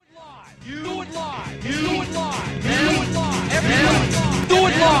Do it live. Do it live. Everyone. Do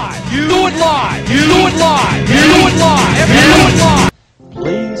it live. Do it live. Do it live. Do it live. Everyone. Do it live.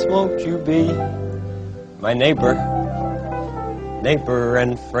 Please won't you be my neighbor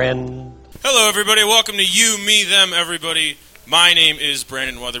and friend. Hello, everybody. Welcome to You, Me, Them, Everybody. My name is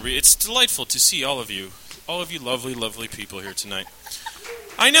Brandon Weatherby. It's delightful to see all of you lovely, lovely people here tonight.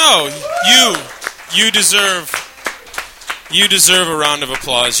 I know, you deserve a round of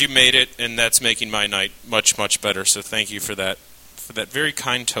applause. You made it, and that's making my night much, much better, so thank you for that very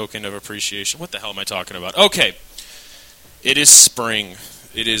kind token of appreciation. What the hell am I talking about? Okay, it is spring.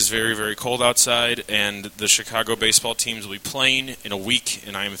 It is very, very cold outside, and the Chicago baseball teams will be playing in a week,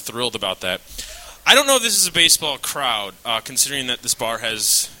 and I am thrilled about that. I don't know if this is a baseball crowd, considering that this bar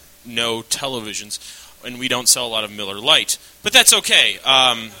has no televisions, and we don't sell a lot of Miller Lite. But that's okay.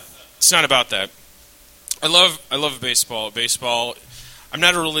 It's not about that. I love baseball. Baseball, I'm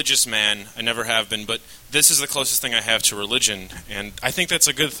not a religious man. I never have been, but this is the closest thing I have to religion, and I think that's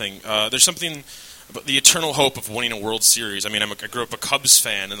a good thing. There's something about the eternal hope of winning a World Series. I mean, I grew up a Cubs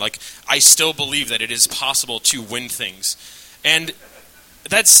fan, and I still believe that it is possible to win things. And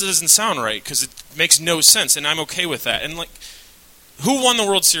that doesn't sound right, because it makes no sense, and I'm okay with that. And, who won the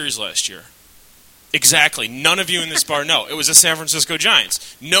World Series last year? Exactly. None of you in this bar know. It was the San Francisco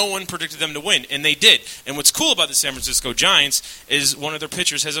Giants. No one predicted them to win, and they did. And what's cool about the San Francisco Giants is one of their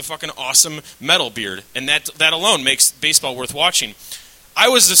pitchers has a fucking awesome metal beard, and that alone makes baseball worth watching. I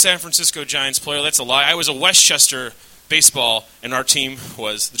was the San Francisco Giants player. That's a lie. I was a Westchester baseball, and our team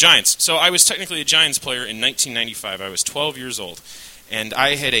was the Giants. So I was technically a Giants player in 1995. I was 12 years old, and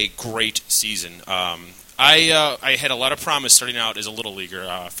I had a great season. I had a lot of promise starting out as a little leaguer.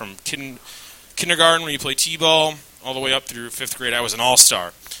 From kindergarten, when you play t-ball, all the way up through 5th grade, I was an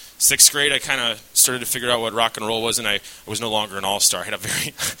all-star. 6th grade, I kind of started to figure out what rock and roll was, and I was no longer an all-star.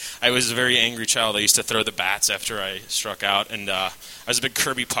 I was a very angry child. I used to throw the bats after I struck out, and I was a big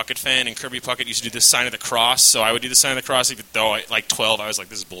Kirby Puckett fan, and Kirby Puckett used to do the sign of the cross, so I would do the sign of the cross, even though at 12, I was like,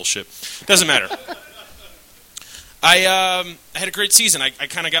 this is bullshit. Doesn't matter. I had a great season. I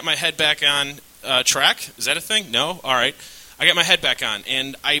kind of got my head back on track. Is that a thing? No? All right. I got my head back on,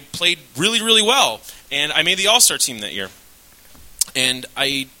 and I played really, really well, and I made the All-Star team that year. And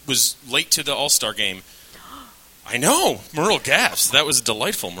I was late to the All-Star game. I know. Merle gasped. That was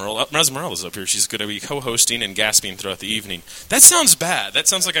delightful. Merle is up here. She's going to be co-hosting and gasping throughout the evening. That sounds bad. That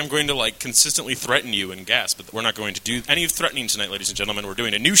sounds like I'm going to consistently threaten you and gasp. But we're not going to do any threatening tonight, ladies and gentlemen. We're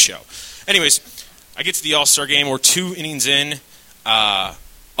doing a new show. Anyways, I get to the All-Star game. We're 2 innings in.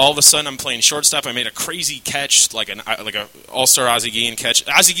 All of a sudden, I'm playing shortstop. I made a crazy catch, like a All-Star Ozzie Guillen catch.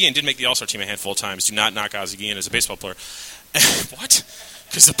 Ozzie Guillen did make the All-Star team a handful of times. Do not knock Ozzie Guillen as a baseball player. What?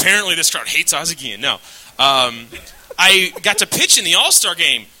 Because apparently this crowd hates Ozzie Guillen. No. I got to pitch in the All-Star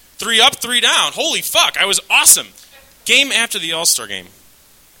game. 3 up, 3 down. Holy fuck, I was awesome. Game after the All-Star game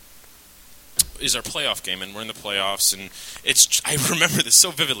is our playoff game, and we're in the playoffs, and I remember this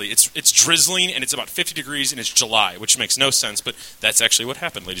so vividly. It's drizzling, and it's about 50 degrees, and it's July, which makes no sense, but that's actually what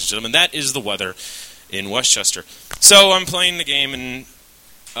happened, ladies and gentlemen. That is the weather in Westchester. So I'm playing the game, and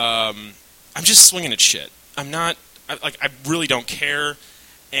I'm just swinging at shit. I really don't care.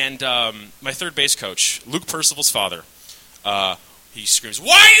 And my third base coach, Luke Percival's father, he screams,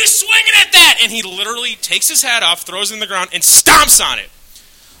 "Why are you swinging at that?" And he literally takes his hat off, throws it in the ground, and stomps on it.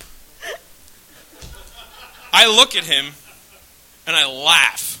 I look at him, and I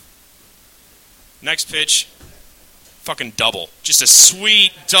laugh. Next pitch, fucking double. Just a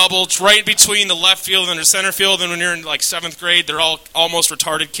sweet double. It's right between the left field and the center field. And when you're in 7th grade, they're all almost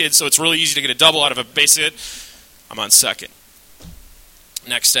retarded kids, so it's really easy to get a double out of a base hit. I'm on second.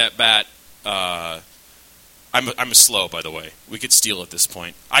 Next at bat, I'm slow, by the way. We could steal at this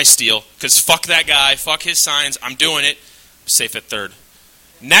point. I steal, because fuck that guy, fuck his signs, I'm doing it. Safe at third.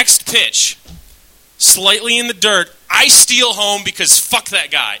 Next pitch, slightly in the dirt, I steal home because fuck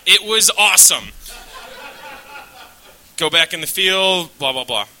that guy. It was awesome. Go back in the field, blah, blah,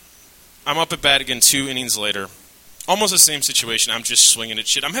 blah. I'm up at bat again 2 innings later. Almost the same situation. I'm just swinging at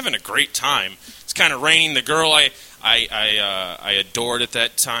shit. I'm having a great time. It's kind of raining. The girl I adored at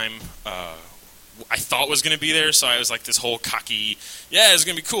that time, I thought was going to be there, so I was like this whole cocky, yeah, it's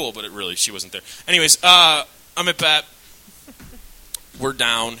going to be cool, but she wasn't there. Anyways, I'm at bat. We're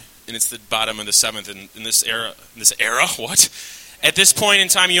down, and it's the bottom of the 7th. And in this era, what? At this point in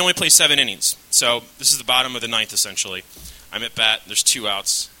time, you only play 7 innings. So this is the bottom of the 9th, essentially. I'm at bat. There's 2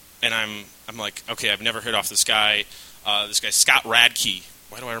 outs. And I'm like, okay, I've never hit off this guy. This guy, Scott Radke.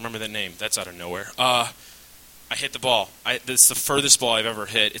 Why do I remember that name? That's out of nowhere. I hit the ball. It's the furthest ball I've ever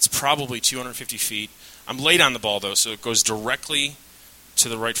hit. It's probably 250 feet. I'm late on the ball, though, so it goes directly to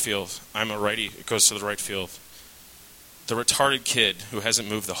the right field. I'm a righty. It goes to the right field. The retarded kid who hasn't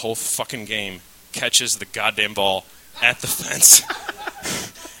moved the whole fucking game catches the goddamn ball at the fence.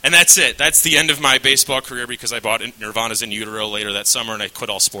 And that's it. That's the end of my baseball career because I bought Nirvana's In Utero later that summer and I quit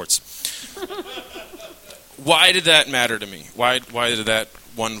all sports. Why did that matter to me? Why did that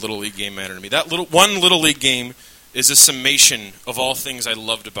one Little League game matter to me? That one Little League game is a summation of all things I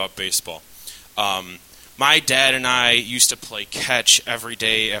loved about baseball. My dad and I used to play catch every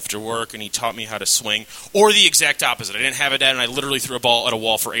day after work, and he taught me how to swing. Or the exact opposite. I didn't have a dad, and I literally threw a ball at a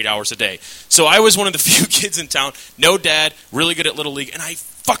wall for 8 hours a day. So I was one of the few kids in town, no dad, really good at Little League, and I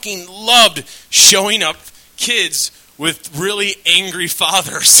fucking loved showing up kids with really angry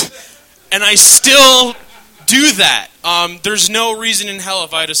fathers. And I still do that. There's no reason in hell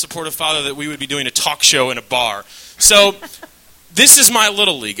if I had to support a father that we would be doing a talk show in a bar. So this is my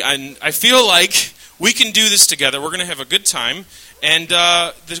Little League. I feel like we can do this together. We're going to have a good time. And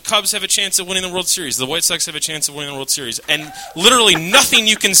the Cubs have a chance of winning the World Series. The White Sox have a chance of winning the World Series. And literally nothing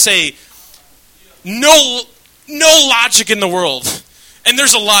you can say, no logic in the world. And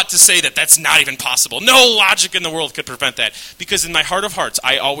there's a lot to say that that's not even possible. No logic in the world could prevent that. Because in my heart of hearts,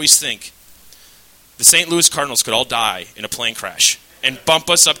 I always think the St. Louis Cardinals could all die in a plane crash and bump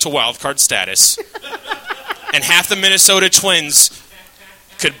us up to wild card status. And half the Minnesota Twins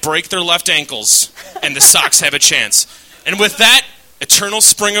could break their left ankles, and the Sox have a chance. And with that eternal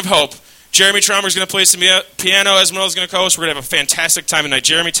spring of hope, Jeremy Traumer is going to play some piano. Esmeralda is going to co-host. We're going to have a fantastic time tonight.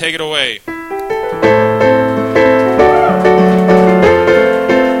 Jeremy, take it away.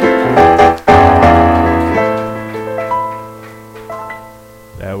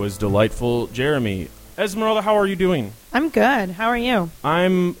 That was delightful, Jeremy. Esmeralda, how are you doing? I'm good. How are you?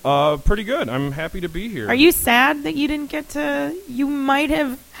 I'm pretty good. I'm happy to be here. Are you sad that you didn't get to... You might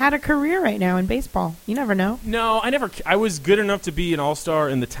have had a career right now in baseball. You never know. No, I was good enough to be an all-star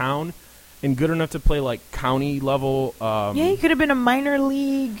in the town and good enough to play, like, county level. Yeah, you could have been a minor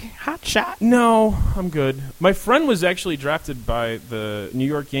league hotshot. No, I'm good. My friend was actually drafted by the New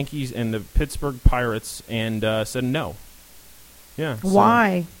York Yankees and the Pittsburgh Pirates and said no. Yeah.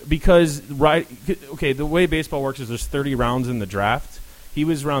 Why? Because, the way baseball works is there's 30 rounds in the draft. He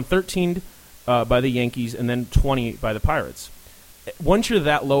was round 13 by the Yankees and then 20 by the Pirates. Once you're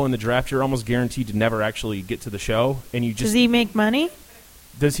that low in the draft, you're almost guaranteed to never actually get to the show. And you just Does he make money?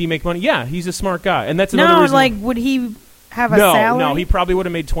 Does he make money? Yeah, he's a smart guy. And that's another reason. Would he have a salary? No, he probably would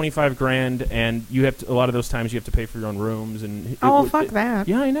have made $25,000, and you have to, a lot of those times you have to pay for your own rooms. And fuck that.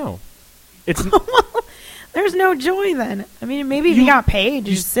 Yeah, I know. It's... There's no joy then. I mean, maybe if you got paid,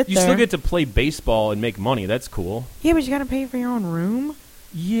 you just sit there. You still get to play baseball and make money. That's cool. Yeah, but you got to pay for your own room?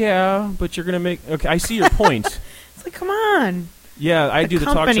 Yeah, but you're going to make... Okay, I see your point. It's like, come on. Yeah, I do the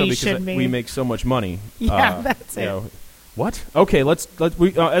talk show because be. We make so much money. Yeah, that's it. What? Okay, let's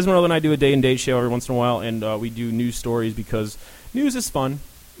Esmeralda and I do a day and date show every once in a while, and we do news stories because news is fun.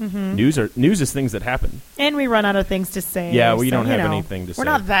 Mm-hmm. News is things that happen. And we run out of things to say. Yeah, we don't have anything to say. We're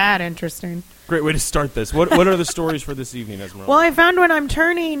not that interesting. Great way to start this. What are the stories for this evening, Esmeralda? Well, I found when I'm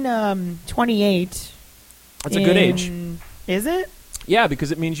turning 28. That's a good age. Is it? Yeah,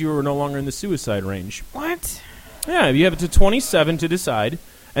 because it means you are no longer in the suicide range. What? Yeah, you have to 27 to decide,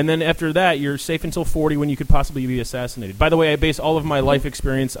 and then after that, you're safe until 40 when you could possibly be assassinated. By the way, I base all of my life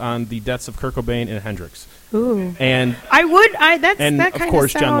experience on the deaths of Kurt Cobain and Hendrix. Ooh. And that kind of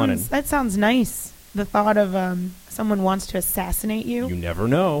course, John Lennon. That sounds nice. The thought of someone wants to assassinate you. You never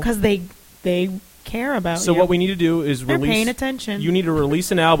know. Because they care about you. So what we need to do is They're paying attention. You need to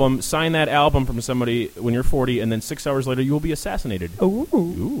release an album, sign that album from somebody when you're 40, and then 6 hours later you will be assassinated.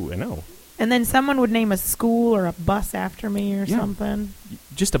 Ooh, I know. And then someone would name a school or a bus after me or something.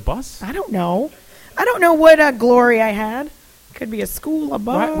 Just a bus? I don't know. I don't know what glory I had. Could be a school, a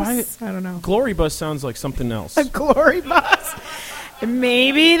bus. Why? I don't know. Glory bus sounds like something else. A glory bus.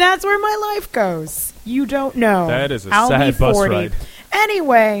 Maybe that's where my life goes. You don't know. That is a sad bus ride.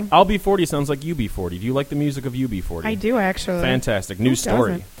 Anyway. I'll Be 40 sounds like UB40. Do you like the music of UB40? I do, actually. Fantastic. New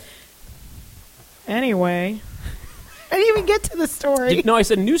story. Doesn't? Anyway. I didn't even get to the story. No, I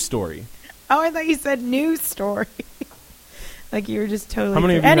said new story. Oh, I thought you said news story. Like you were just totally... How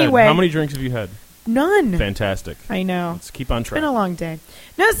many have you had? How many drinks have you had? None. Fantastic. I know. Let's keep on track. It's been a long day.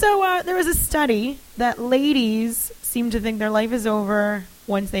 No, so there was a study that ladies seem to think their life is over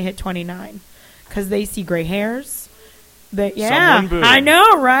once they hit 29. Because they see gray hairs. Yeah, I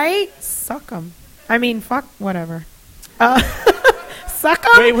know, right? Suck them. I mean, fuck, whatever. Suck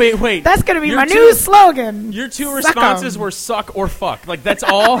them? Wait. That's going to be my new slogan. Your two responses were suck or fuck. Like, that's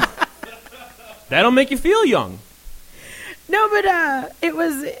all? That'll make you feel young. No, but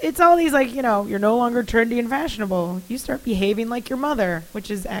it's all these like, you're no longer trendy and fashionable. You start behaving like your mother, which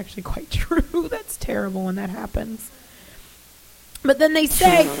is actually quite true. That's terrible when that happens. But then they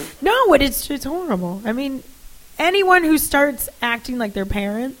say, no, it's horrible. I mean, anyone who starts acting like their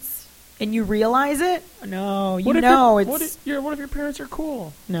parents and you realize it, no, What if your parents are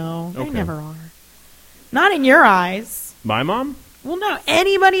cool? No, they Okay. never are. Not in your eyes. My mom? Well, no,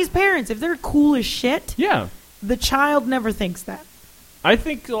 anybody's parents. If they're cool as shit, Yeah. the child never thinks that. I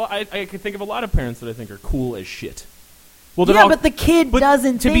think I can think of a lot of parents that I think are cool as shit. Well, Yeah, but the kid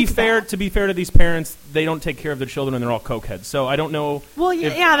doesn't To be think fair, that. to be fair to these parents, they don't take care of their children and they're all cokeheads. So I don't know. Well,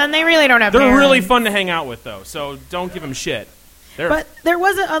 if- yeah, then they really don't have They're parents. really fun to hang out with, though. So don't give them shit. But there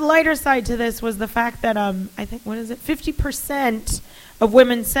was a lighter side to this, was the fact that I think 50% of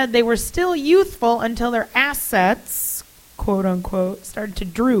women said they were still youthful until their assets, quote unquote, started to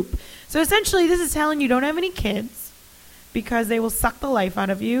droop. So essentially, this is telling you don't have any kids because they will suck the life out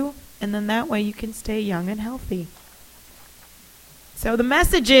of you, and then that way you can stay young and healthy. So the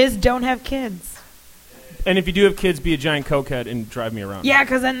message is don't have kids. And if you do have kids, be a giant cokehead and drive me around. Yeah,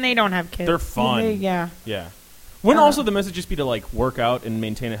 because then they don't have kids. They're fun. Yeah. Yeah. Wouldn't also the message just be to like work out and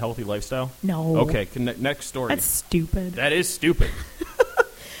maintain a healthy lifestyle? No. Okay. Next story. That's stupid. That is stupid.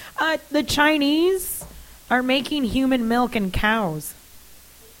 The Chinese are making human milk in cows.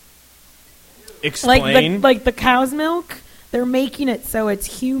 Explain. Like the cow's milk, they're making it so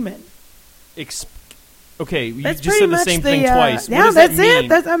it's human. Okay, you That's just pretty said the much same thing twice. Yeah, what does that's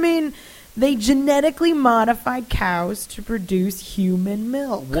that mean? it. They genetically modified cows to produce human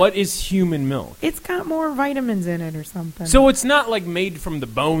milk. What is human milk? It's got more vitamins in it or something. So it's not like made from the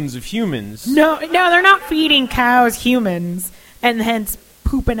bones of humans. No, they're not feeding cows humans and hence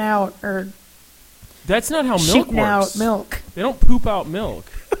pooping out or That's not how milk shitting works. out milk. They don't poop out milk.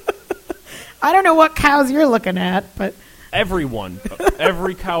 I don't know what cows you're looking at, but Everyone.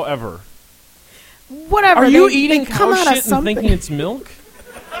 Every cow ever. whatever. Are you they eating come cow out of shit and something. thinking it's milk?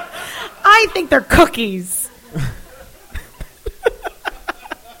 I think they're cookies.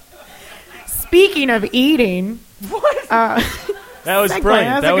 Speaking of eating, What? That was Segue.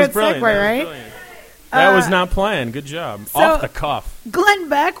 brilliant. That That was was a good brilliant. segue, That was right? brilliant. That was not planned. Good job. so- Off the cuff. Glenn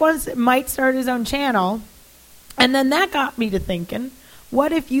Beck might start his own channel, and then that got me to thinking,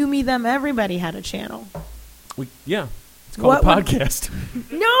 what if You, Me, Them, Everybody had a channel? Yeah. It's called What a would- podcast.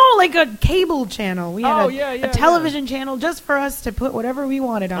 No, like a cable channel. We had Oh, a television channel just for us to put whatever we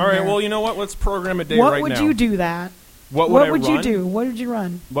wanted on All right, there. well, you know what? Let's program a day what right would now. you do that? What What I would you run? do? What would you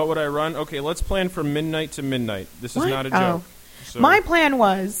run? What would I run? Okay, let's plan from midnight to midnight. This What? is not a Oh. joke. So, My plan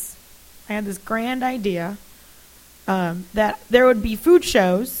was, I had this grand idea that there would be food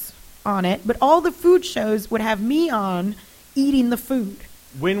shows on it, but all the food shows would have me on eating the food.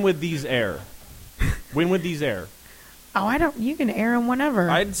 when would these air? When would these air? Oh, you can air them whenever.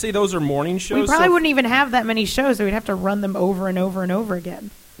 I'd say those are morning shows. we probably so wouldn't even have that many shows, so we'd have to run them over and over and over again.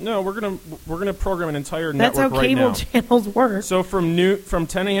 No, we're gonna program an entire That's how network right cable now. channels work. So from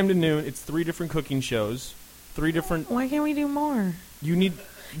 10 a.m. to noon, it's 3 different cooking shows. 3 different. Why can't we do more? You need.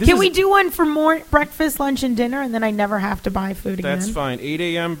 Can we do one for more breakfast, lunch, and dinner, and then I never have to buy food again? That's fine. 8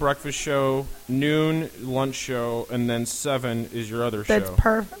 a.m. breakfast show, noon lunch show, and then 7 is your other That's show.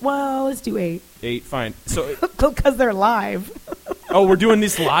 perfect. Well, let's do 8. 8, fine. So, Because they're live. oh, we're doing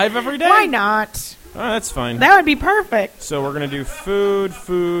this live every day? Why not? Oh, that's fine. That would be perfect. So we're gonna do food,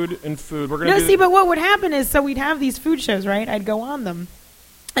 and food. We're gonna No, do. see, but what would happen is, so we'd have these food shows, right? I'd go on them.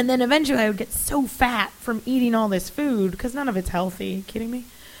 And then eventually I would get so fat from eating all this food, because none of it's healthy. Are you kidding me?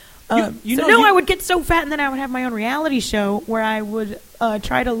 I would get so fat, and then I would have my own reality show where I would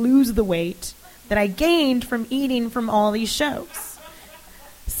try to lose the weight that I gained from eating from all these shows.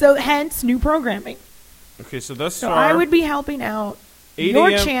 So hence, new programming. Okay, so thus So far, I would be helping out 8 your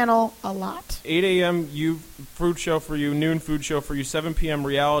a.m. channel a lot. 8 a.m. Food show for you, noon food show for you, 7 p.m.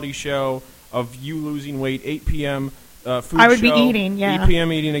 reality show of you losing weight, 8 p.m. Food I would show, be eating, yeah. 8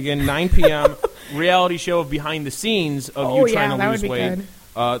 p.m. eating again, 9 p.m. reality show of behind the scenes of you trying to that lose would be weight.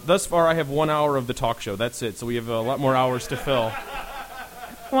 good. Thus far, I have 1 hour of the talk show. That's it. So we have a lot more hours to fill.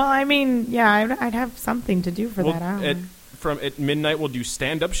 Well, I mean, yeah, I'd have something to do for that hour. At midnight, we'll do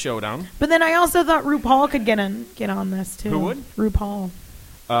stand-up showdown. But then I also thought RuPaul could get on this too. Who would? RuPaul.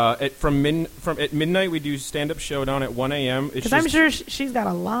 At midnight, we do stand-up showdown at 1 a.m. Because I'm sure she's got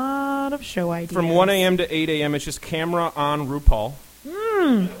a lot of show ideas. From 1 a.m. to 8 a.m., it's just camera on RuPaul.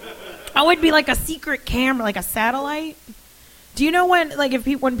 Oh, it'd be like a secret camera, like a satellite. Do you know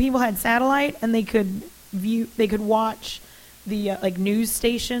when people had satellite and they could watch the like news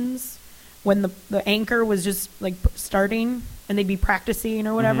stations when the anchor was just like starting and they'd be practicing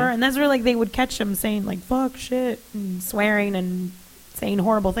or whatever, and that's where like they would catch him saying like fuck, shit, and swearing and saying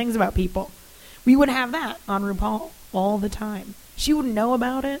horrible things about people. We would have that on RuPaul all the time. She wouldn't know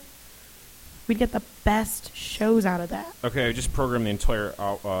about it. We'd get the best shows out of that. Okay, I just programmed the entire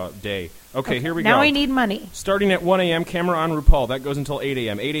day. Okay, here we go. Now I need money. Starting at 1 a.m., camera on RuPaul. That goes until 8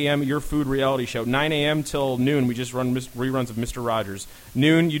 a.m. 8 a.m., your food reality show. 9 a.m. till noon, we just run reruns of Mr. Rogers.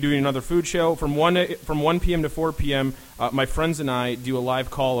 Noon, you do another food show. From 1 p.m. to 4 p.m., my friends and I do a live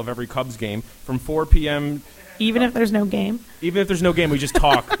call of every Cubs game. From 4 p.m. Even if there's no game? Even if there's no game, we just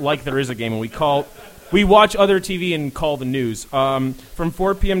talk like there is a game, and we watch other TV and call the news. From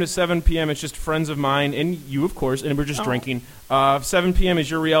 4 p.m. to 7 p.m., it's just friends of mine, and you, of course, and we're just drinking. 7 p.m.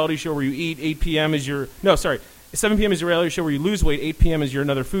 is your reality show where you eat. 8 p.m. is your... No, sorry. 7 p.m. is your reality show where you lose weight. 8 p.m. is your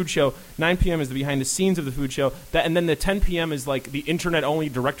another food show. 9 p.m. is the behind the scenes of the food show. And then the 10 p.m. is like the internet-only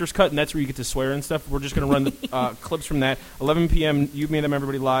director's cut, and that's where you get to swear and stuff. We're just going to run the clips from that. 11 p.m., you, me, them,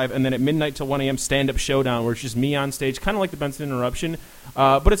 everybody live. And then at midnight till 1 a.m., stand-up showdown, where it's just me on stage, kind of like the Benson Interruption.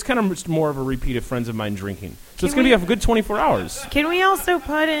 But it's kind of just more of a repeat of friends of mine drinking. So it's going to be a good 24 hours. Can we also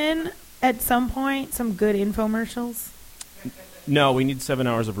put in, at some point, some good infomercials? No, we need 7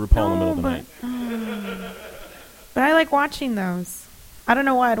 hours of RuPaul in the middle of the night. But I like watching those. I don't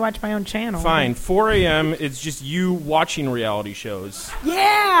know why I'd watch my own channel. Fine. 4 a.m., it's just you watching reality shows.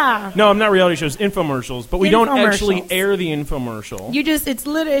 Yeah! No, I'm not reality shows, infomercials. But we don't actually air the infomercial. You just,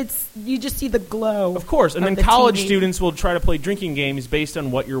 you just see the glow. Of course. And then the college TV. students will try to play drinking games based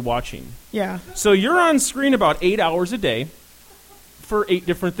on what you're watching. Yeah. So you're on screen about 8 hours a day for 8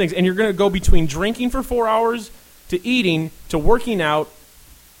 different things. And you're going to go between drinking for 4 hours to eating to working out,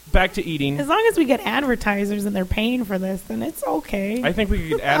 back to eating. As long as we get advertisers and they're paying for this, then it's okay. I think we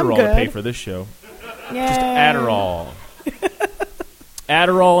could get Adderall to pay for this show. Yay. Just Adderall.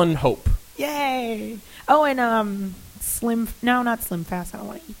 Adderall and Hope. Yay. Oh, and not Slim Fast. I don't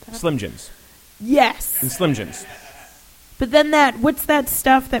want to eat that. Slim Jims. Yes. And Slim Jims. But then what's that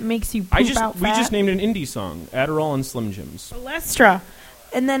stuff that makes you poop out fat? We just named an indie song, Adderall and Slim Jims. Olestra.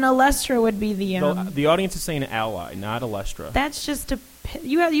 And then Olestra would be the audience is saying Ally, not Olestra. That's just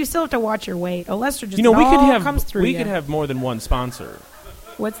you still have to watch your weight. Olestra just comes through. We could have more than one sponsor.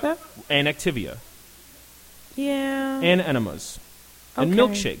 What's that? And Activia. Yeah. And enemas. And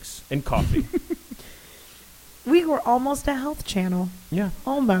milkshakes. And coffee. We were almost a health channel. Yeah.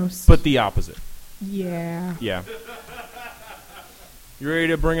 Almost. But the opposite. Yeah. Yeah. You ready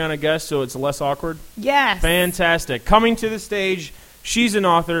to bring on a guest so it's less awkward? Yes. Fantastic. Coming to the stage, she's an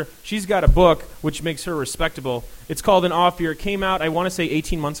author. She's got a book, which makes her respectable. It's called An Off Year. It came out, I want to say,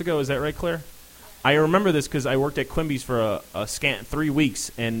 18 months ago. Is that right, Claire? I remember this because I worked at Quimby's for a scant 3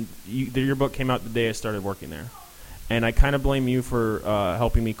 weeks, and your book came out the day I started working there. And I kind of blame you for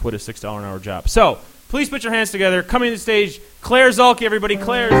helping me quit a $6 an hour job. So, please put your hands together. Coming to the stage, Claire Zalke, everybody.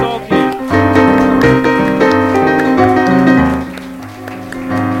 Claire Zalke.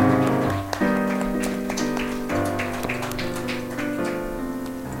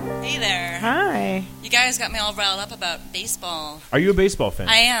 Hi. You guys got me all riled up about baseball. Are you a baseball fan?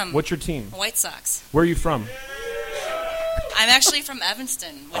 I am. What's your team? White Sox. Where are you from? I'm actually from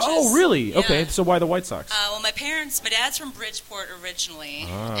Evanston. Oh, really? Yeah. Okay, so why the White Sox? Well, my dad's from Bridgeport originally,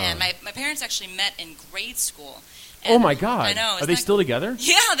 and my parents actually met in grade school. Oh, my God. I know. Are they still together?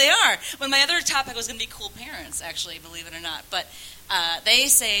 Yeah, they are. Well, my other topic was going to be cool parents, actually, believe it or not. But they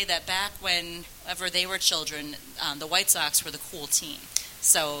say that back whenever they were children, the White Sox were the cool team.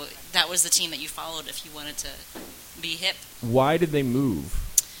 So that was the team that you followed if you wanted to be hip. Why did they move?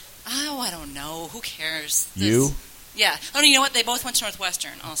 Oh, I don't know. Who cares? You? Yeah. Oh, you know what? They both went to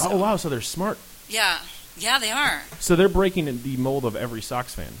Northwestern also. Oh, wow, so they're smart. Yeah. Yeah, they are. So they're breaking the mold of every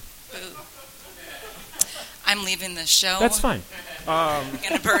Sox fan. Boo. I'm leaving this show. That's fine. I'm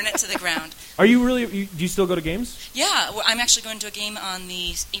going to burn it to the ground. Are you really? Do you still go to games? Yeah. Well, I'm actually going to a game on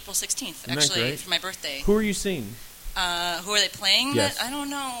the April 16th, actually, for my birthday. Who are you seeing? Who are they playing? Yes. I don't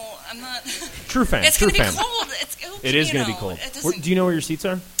know. I'm not. True fan. It's going to be cold. It is going to be cold. Do you know where your seats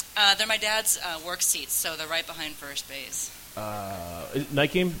are? They're my dad's work seats, so they're right behind first base.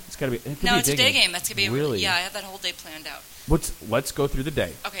 Night game? It's got to be. It's a day game. That's going to be really. Yeah, I have that whole day planned out. Let's go through the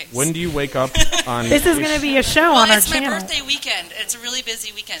day. Okay. When do you wake up on? This is going to be a show on our channel. It's my birthday weekend. It's a really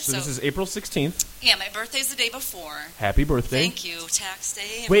busy weekend. So this is April 16th. Yeah, my birthday's the day before. Happy birthday! Thank you. Tax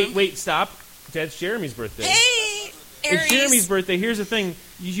day. Wait, stop. That's Jeremy's birthday. Hey, Aries. It's Jeremy's birthday. Here's the thing.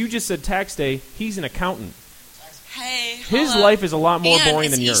 You just said tax day. He's an accountant. Hey, his life is a lot more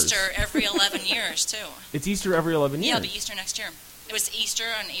boring than yours. It's Easter every 11 years, too. It's Easter every 11 years? Yeah, it'll be Easter next year. It was Easter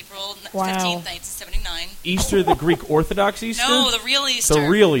on April Wow. 15th, 1979. Easter, the Greek Orthodox Easter? No, the real Easter. The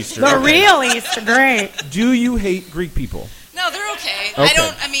real Easter. The Okay. real Easter, great. Do you hate Greek people? No, they're okay. Okay.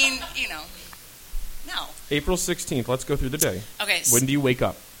 No. April 16th. Let's go through the day. Okay. When do you wake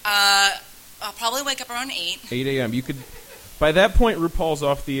up? I'll probably wake up around 8. 8 a.m. You could. By that point, RuPaul's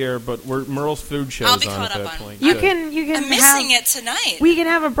off the air, but Merle's food show's I'll be on caught at up that on- point. You Good. can I'm missing it tonight. We can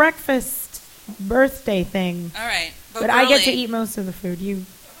have a breakfast birthday thing. All right. But I get to early. eat most of the food.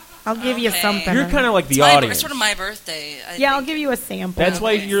 I'll give you Okay. something. You're kind of like the It's audience. sort of my birthday. Yeah, I'll give you a sample. That's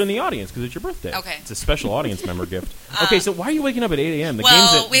why Okay. you're in the audience, because it's your birthday. Okay. It's a special audience member gift. Okay, so why are you waking up at 8 a.m.? The game's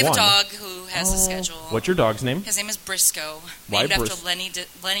Well, at we have 1. a dog who has a schedule. What's your dog's name? His name is Briscoe, Why named Bris- after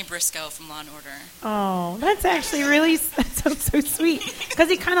Lenny Briscoe from Law and Order. Oh, that's actually really that sounds so sweet. Because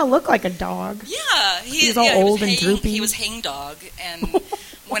he kind of looked like a dog. Yeah, He's all old and droopy. He was hang dog, and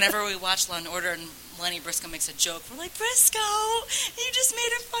whenever we watch Law and Order and Lenny Briscoe makes a joke, we're like, Briscoe, you just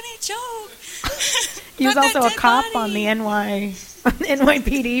made a funny joke. He was About also that a dead cop body. on the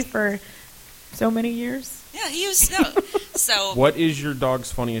NYPD for so many years. Yeah, he was. No. So, What is your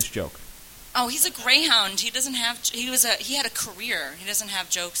dog's funniest joke? oh, he's a greyhound. He doesn't have. He had a career. He doesn't have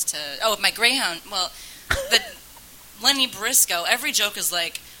jokes to. Oh, my greyhound. Well, the Lenny Briscoe. Every joke is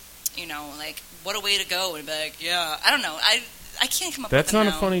like, like what a way to go, and be like, yeah, I don't know. I can't come up That's with it not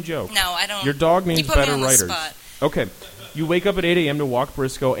a now. funny joke. No, I don't. Your dog You needs put me better on the writers. spot. Okay. You wake up at 8 a.m. to walk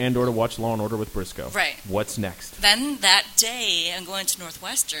Briscoe and/or to watch Law and Order with Briscoe. Right. What's next? Then that day, I'm going to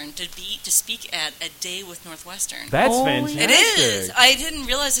Northwestern to speak at A Day with Northwestern. That's Oh, fantastic. It is. I didn't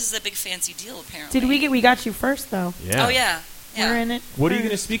realize this is a big fancy deal. Apparently. We got you first though. Yeah. Oh yeah. We're in it. What are you first.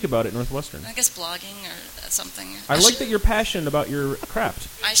 going to speak about at Northwestern? I guess blogging or something. I like that you're passionate about your craft.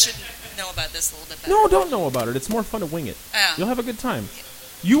 I should know about this a little bit better. No, don't know about it. It's more fun to wing it. Yeah. You'll have a good time.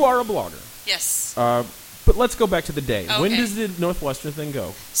 You are a blogger. Yes. But let's go back to the day. When Okay. does the Northwestern thing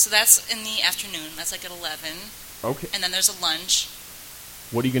go? So that's in the afternoon. That's like at 11. Okay. And then there's a lunch.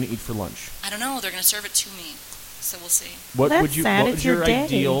 What are you going to eat for lunch? I don't know. They're going to serve it to me. So we'll see. What That's would you? sad. What It's was your your day.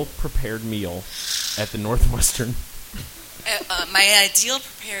 ideal prepared meal at the Northwestern? My ideal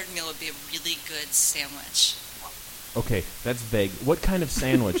prepared meal would be a really good sandwich. Okay, that's vague. What kind of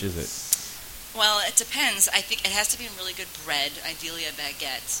sandwich is it? Well, it depends. I think it has to be in really good bread, ideally a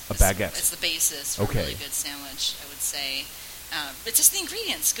baguette. A baguette. It's the basis for Okay. a really good sandwich, I would say. But just the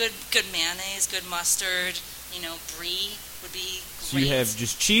ingredients. Good mayonnaise, good mustard, brie would be great. So you have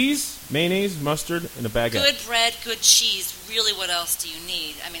just cheese, mayonnaise, mustard, and a baguette. good bread, good cheese. Really, what else do you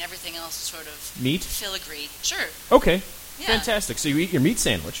need? I mean, everything else is sort of Meat? filigree. Sure. Okay, Yeah. fantastic. So you eat your meat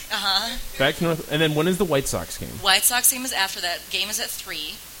sandwich. Uh-huh. Back to North, and then when is the White Sox game? White Sox game is after that. Game is at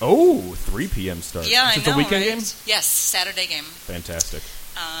 3. Oh, 3 p.m. start. Yeah, Is I it know, the weekend right? game? Yes, Saturday game. Fantastic.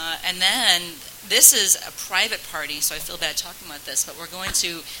 And then this is a private party, so I feel bad talking about this, but we're going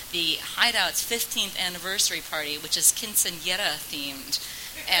to the Hideout's 15th anniversary party, which is quinceañera themed.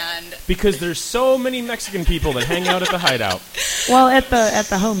 And Because there's so many Mexican people that hang out at the Hideout. Well, at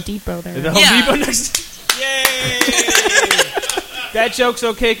the Home Depot there. At the Home Yeah. Depot next. Yay! That joke's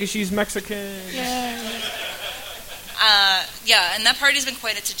okay because she's Mexican. yeah, and that party's been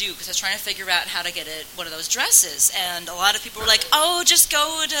quite a to-do because I was trying to figure out how to get one of those dresses. And a lot of people were like, oh, just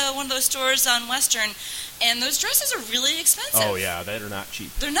go to one of those stores on Western. And those dresses are really expensive. Oh yeah, that are not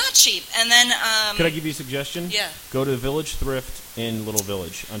cheap. They're not cheap. And then... Could I give you a suggestion? Yeah. Go to Village Thrift in Little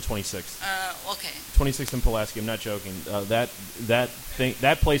Village on 26th. Okay. 26th and Pulaski. I'm not joking.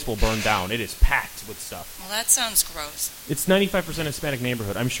 That place will burn down. It is packed with stuff. Well, that sounds gross. It's 95% Hispanic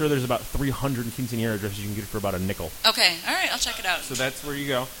neighborhood. I'm sure there's about 300 quinceañera dresses you can get for about a nickel. Okay. All right, I'll check it out. So that's where you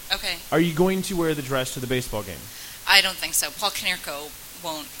go. Okay. Are you going to wear the dress to the baseball game? I don't think so. Paul Konerko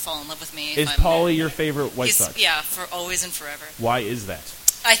won't fall in love with me. Is if I'm- Paulie your favorite White He's- Sox? Yeah, for always and forever. Why is that?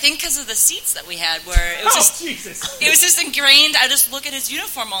 I think because of the seats that we had, where it was just Jesus! it was just ingrained. I just look at his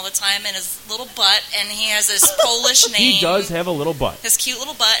uniform all the time and his little butt, and he has this Polish name. He does have a little butt. His cute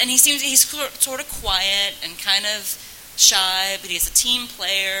little butt, and he's sort of quiet and kind of shy, but he's a team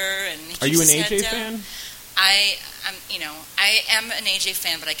player. And he Are you an keeps his AJ head down. fan? I am an AJ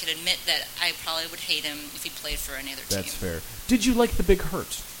fan, but I could admit that I probably would hate him if he played for any other team. That's fair. Did you like the Big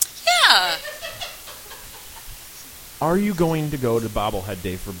Hurt? Yeah. Are you going to go to Bobblehead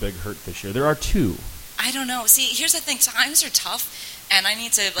Day for Big Hurt this year? There are 2. I don't know. See, here's the thing. Times are tough, and I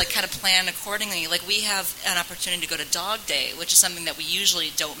need to kind of plan accordingly. Like, we have an opportunity to go to Dog Day, which is something that we usually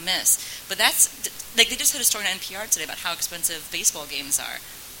don't miss. But that's they just had a story on NPR today about how expensive baseball games are.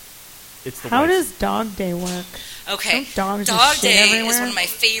 It's the How whites. does Dog Day work? Okay, Don't dogs Dog just shit Day everywhere? is one of my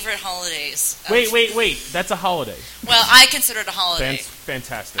favorite holidays. Wait. That's a holiday. Well, I consider it a holiday.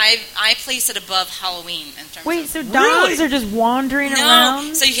 Fantastic. I place it above Halloween in terms Wait, of... so dogs are just wandering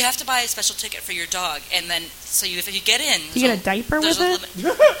around? So you have to buy a special ticket for your dog, and then if you get in, Do you get a diaper with it?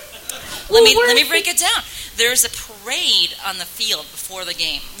 Let me break it down. There's a parade on the field before the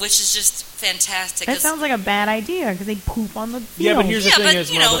game, which is just fantastic. That sounds like a bad idea because they poop on the field. Yeah, but here's the thing: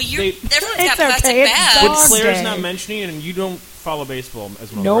 is everyone's got plastic okay, it's bags. dog what Claire's day. not mentioning, and you don't follow baseball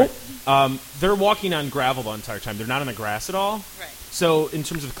as well. Nope. Right? They're walking on gravel the entire time. They're not on the grass at all. Right. So in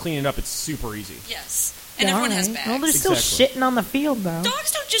terms of cleaning up, it's super easy. Yes. And Yeah, everyone has alright. bags. Well, they're still Exactly. shitting on the field, though.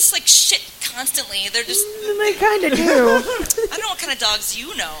 Dogs don't just shit constantly. They're just. They kind of do. I don't know what kind of dogs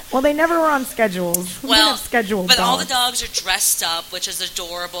you know. Well, they never were on schedules. We didn't have scheduled but all dogs. the dogs are dressed up, which is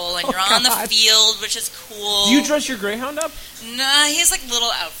adorable, and Oh, you're on the God. field, which is cool. Do you dress your greyhound up? Nah, he has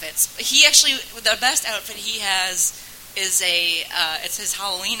little outfits. He actually, the best outfit he has is it's his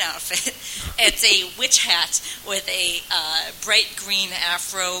Halloween outfit. It's a witch hat with a bright green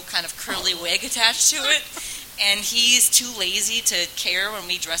afro kind of curly wig attached to it. And he's too lazy to care when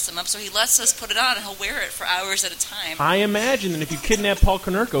we dress him up, so he lets us put it on, and he'll wear it for hours at a time. I imagine that if you kidnap Paul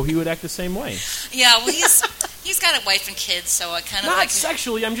Konerko, he would act the same way. Yeah, well, he's got a wife and kids, so I kind of Not like...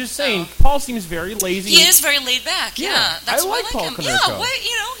 sexually, I'm just saying. Paul seems very lazy. He is very laid back, yeah. That's I why like Paul him. Konerko.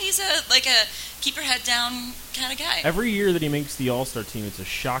 Yeah, he's a keep your head down kind of guy. Every year that he makes the All-Star team, it's a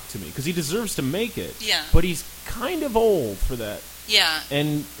shock to me, because he deserves to make it. Yeah. But he's kind of old for that. Yeah.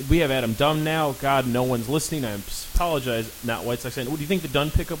 And we have Adam Dunn now. God, no one's listening. I apologize, not White Sox. Do you think the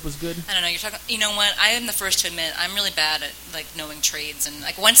Dunn pickup was good? I don't know. You're talking. You know what? I am the first to admit I'm really bad at knowing trades, and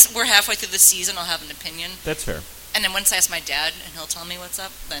once we're halfway through the season, I'll have an opinion. That's fair. And then once I ask my dad, and he'll tell me what's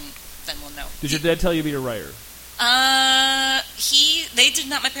up, then we'll know. Did your dad tell you to be a writer? They did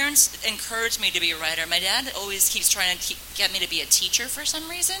not. My parents encouraged me to be a writer. My dad always keeps trying to get me to be a teacher for some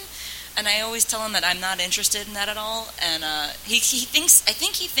reason. And I always tell him that I'm not interested in that at all. And I think he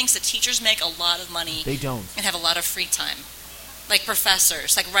thinks that teachers make a lot of money. They don't. And have a lot of free time. Like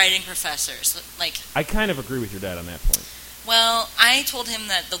professors, like writing professors. I kind of agree with your dad on that point. Well, I told him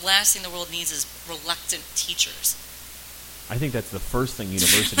that the last thing the world needs is reluctant teachers. I think that's the first thing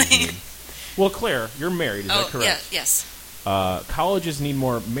universities need. Well, Claire, you're married, is that correct? Yeah, yes. Colleges need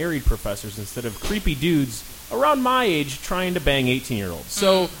more married professors instead of creepy dudes around my age trying to bang 18-year-olds.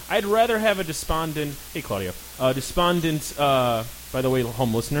 So I'd rather have a despondent... Hey, Claudio. Despondent, by the way,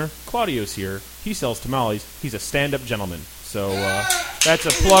 home listener, Claudio's here. He sells tamales. He's a stand-up gentleman. So that's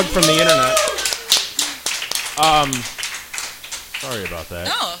a plug from the internet. Sorry about that.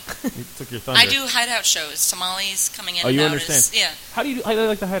 No. You took your thunder. I do hideout shows. Tamales coming in Oh, and you out. understand. Yeah. How do you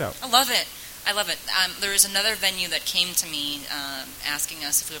like the hideout? I love it. There was another venue that came to me asking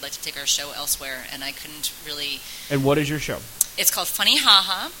us if we would like to take our show elsewhere, and I couldn't really... And what is your show? It's called Funny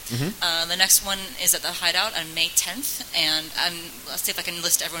Haha. The next one is at the Hideout on May 10th, and let's see if I can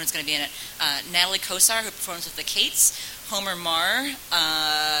list everyone who's going to be in it. Natalie Kosar, who performs with the Kates, Homer Marr,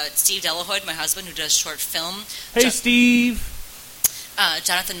 Steve Delahoyd, my husband, who does short film. Hey, Steve.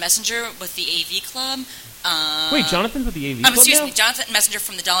 Jonathan Messenger with the AV Club. Wait, Jonathan's with the AV Club Excuse now? me, Jonathan Messenger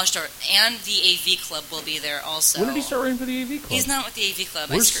from the Dollar Store and the AV Club will be there also. When did he start writing for the AV Club? He's not with the AV Club.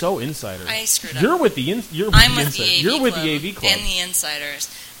 We're so insider. I screwed up. You're with the AV You're with the AV Club. and the Insiders.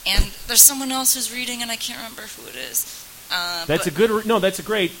 And there's someone else who's reading, and I can't remember who it is. That's a good... that's a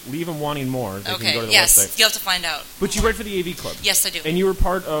great... Leave them wanting more. They can go to the yes, website. you'll have to find out. But you write for the AV Club. Yes, I do. And you were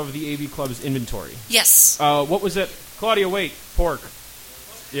part of the AV Club's inventory. Yes. What was it? Claudia, wait. Pork.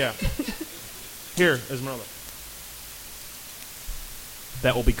 Yeah. Here, Esmeralda.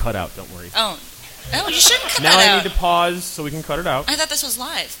 That will be cut out, don't worry. Oh, you shouldn't cut Now that I out. need to pause so we can cut it out. I thought this was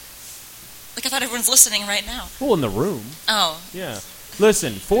live. I thought everyone's listening right now. Well, in the room. Oh. Yeah.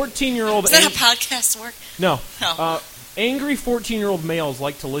 Listen, 14-year-old... Is that how podcasts work? No. Oh. Angry 14-year-old males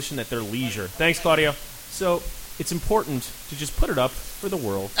like to listen at their leisure. Thanks, Claudio. So, it's important to just put it up for the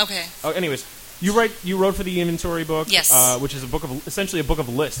world. Okay. Anyways, you wrote for the inventory book. Yes. Which is essentially a book of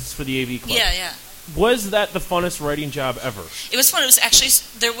lists for the AV Club. Yeah. Was that the funnest writing job ever? It was fun. It was actually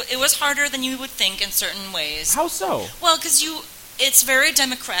it was harder than you would think in certain ways. How so? Well, because it's very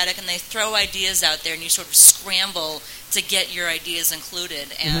democratic, and they throw ideas out there, and you sort of scramble to get your ideas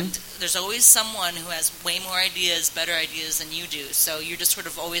included. And there's always someone who has way more ideas, better ideas than you do. So you're just sort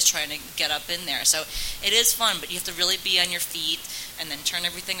of always trying to get up in there. So it is fun, but you have to really be on your feet and then turn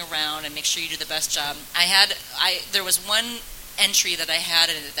everything around and make sure you do the best job. There was one entry that I had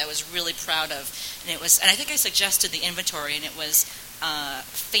in it that I was really proud of, and I think I suggested the inventory, and it was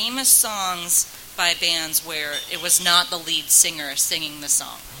famous songs by bands where it was not the lead singer singing the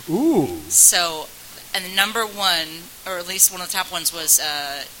song. Ooh. So, and the number one, or at least one of the top ones, was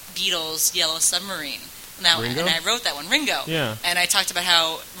Beatles' Yellow Submarine. Now, Ringo? and I wrote that one, Ringo. Yeah. And I talked about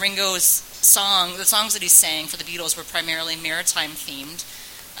how Ringo's the songs that he sang for the Beatles were primarily maritime themed.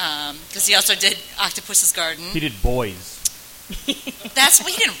 Because he also did Octopus's Garden. He did Boys. He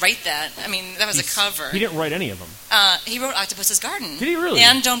didn't write that. I mean, that was a cover. He didn't write any of them. He wrote Octopus's Garden. Did he really?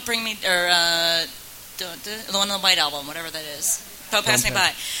 And Don't Bring Me, or the one on the White Album, whatever that is. Don't Pass Me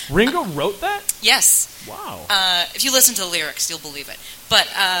By. Ringo wrote that? Yes. Wow. If you listen to the lyrics, you'll believe it.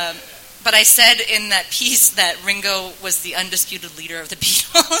 But I said in that piece that Ringo was the undisputed leader of the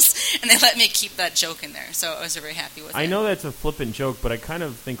Beatles, and they let me keep that joke in there, so I was very happy with it. I know that's a flippant joke, but I kind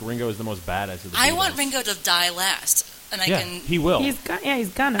of think Ringo is the most badass of the Beatles. I want Ringo to die last, and he will. He's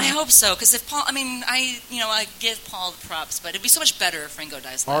gonna. I hope so, because if Paul, I give Paul the props, but it'd be so much better if Ringo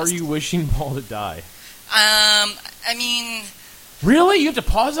dies last. Are you wishing Paul to die? Really? You have to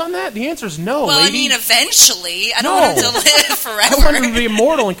pause on that? The answer is no, well, lady. Eventually. I don't want him to live forever. I want him to be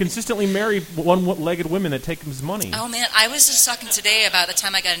immortal and consistently marry one-legged women that take his money. Oh, man. I was just talking today about the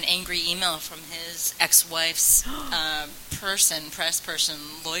time I got an angry email from his ex-wife's press person,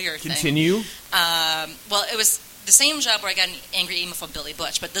 lawyer thing. Continue. Well, it was the same job where I got an angry email from Billy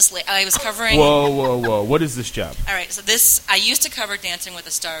Butch, but I was covering... Whoa. What is this job? All right, so I used to cover Dancing with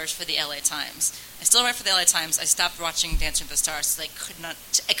the Stars for the LA Times. I still write for the LA Times. I stopped watching Dancing with the Stars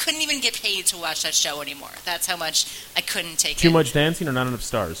because I couldn't even get paid to watch that show anymore. That's how much I couldn't take it. Too much dancing or not enough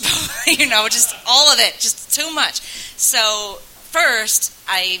stars? Just all of it, just too much. So first,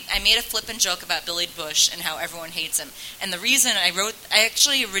 I made a flippant joke about Billy Bush and how everyone hates him. And the reason I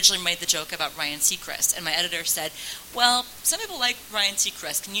actually originally made the joke about Ryan Seacrest, and my editor said, well, some people like Ryan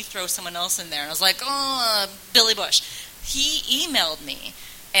Seacrest. Can you throw someone else in there? And I was like, Billy Bush. He emailed me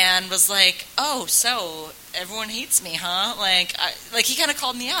and was like, oh, so everyone hates me, huh? He kind of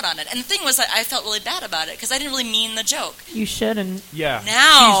called me out on it. And the thing was that I felt really bad about it because I didn't really mean the joke. You shouldn't. Yeah,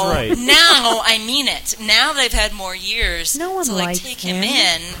 now, she's right. Now I mean it. Now that I've had more years to take him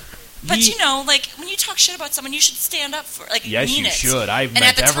in. But when you talk shit about someone, you should stand up for it. Yes, mean you it. should. I've and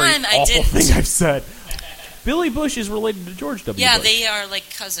meant at the every time, I awful didn't. thing I've said. Billy Bush is related to George W. Yeah, Bush. they are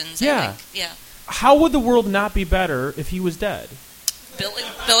like cousins. Yeah. I think. Yeah. How would the world not be better if he was dead?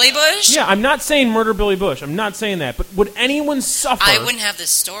 Billy Bush? Yeah, I'm not saying murder Billy Bush. I'm not saying that. But would anyone suffer? I wouldn't have this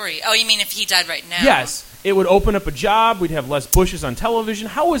story. Oh, you mean if he died right now? Yes. It would open up a job. We'd have less Bushes on television.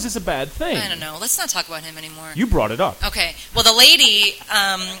 How is this a bad thing? I don't know. Let's not talk about him anymore. You brought it up. Okay. Well, the lady,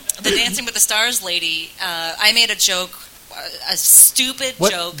 the Dancing with the Stars lady, I made a joke, a stupid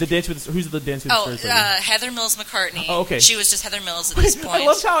joke. Who's the Dance with the Stars lady? Heather Mills McCartney. Oh, okay. She was just Heather Mills at this point. I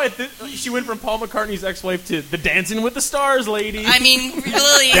love how she went from Paul McCartney's ex-wife to the Dancing with the Stars lady. I mean,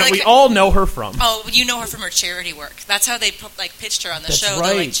 really. that we all know her from. Oh, you know her from her charity work. That's how they pitched her on the show.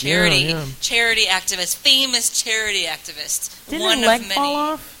 Right. Charity activist, famous charity activist. Didn't one her leg of many. fall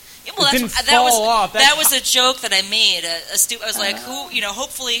off? Yeah, well, It didn't fall off. That was a joke that I made. I was like,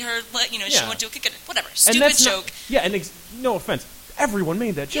 hopefully she went to a kick it. Whatever. Stupid joke. No offense. Everyone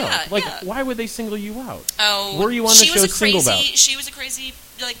made that joke. Yeah, why would they single you out? Oh, were you on the show singled out? She was a crazy,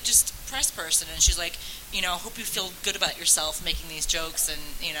 just press person, and she's like, hope you feel good about yourself making these jokes,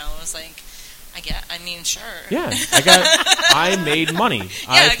 and I was like, sure. Yeah, I made money. Yeah,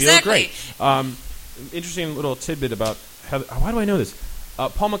 I feel exactly. great. Interesting little tidbit about Heather. Why do I know this?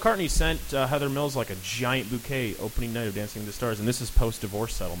 Paul McCartney sent Heather Mills a giant bouquet opening night of Dancing with the Stars, and this is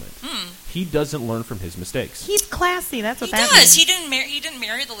post-divorce settlement. He doesn't learn from his mistakes. He's classy. That's what he that does. means. He didn't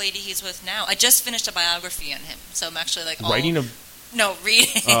marry the lady he's with now. I just finished a biography on him, so I'm actually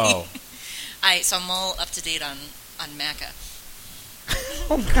reading. Oh. So I'm all up to date on Macca.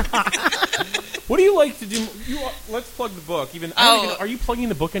 Oh God. What do you like to do? Let's plug the book. Are you plugging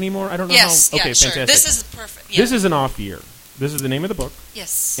the book anymore? I don't know. Yes. How. Okay, sure. fantastic. This is perfect. Yeah. This is an off year. This is the name of the book.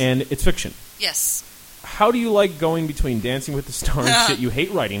 Yes. And it's fiction. Yes. How do you like going between Dancing with the Stars that you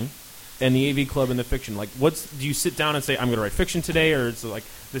hate writing and the AV Club and the fiction? Do you sit down and say, I'm going to write fiction today, or it's like,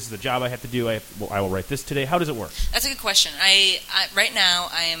 this is the job I have to do, I will write this today? How does it work? That's a good question. Right now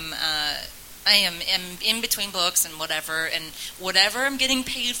I am in between books and whatever I'm getting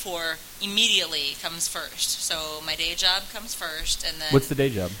paid for immediately comes first. So my day job comes first, and then What's the day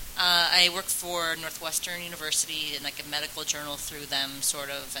job? I work for Northwestern University in a medical journal through them, sort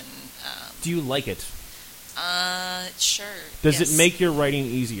of. And do you like it? Sure. Does yes. it make your writing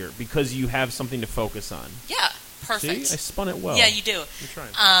easier because you have something to focus on? Yeah. Perfect. See? I spun it well. Yeah, you do. I'm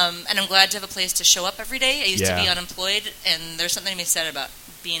trying. And I'm glad to have a place to show up every day. I used to be Yeah. unemployed, and there's something to be said about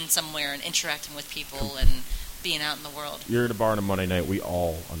being somewhere and interacting with people and being out in the world. You're at a bar on a Monday night. We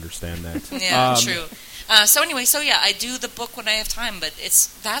all understand that. Yeah, true. So anyway, I do the book when I have time, but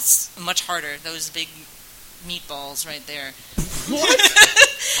that's much harder. Those big meatballs right there.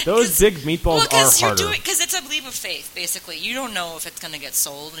 Those big meatballs are harder. Because it's a leap of faith, basically. You don't know if it's going to get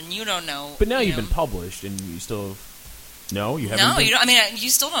sold, and you don't know. But now you've been published, and you still. No, you haven't. No, you don't. I mean, you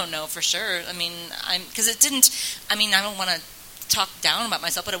still don't know for sure. I mean, because it didn't. I mean, I don't want to talk down about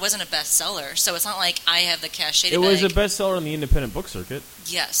myself, but it wasn't a bestseller, so it's not like I have the cachet. It was a bestseller on the independent book circuit.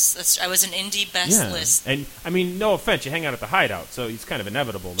 Yes, I was an indie best list. And I mean, no offense, you hang out at the Hideout, so it's kind of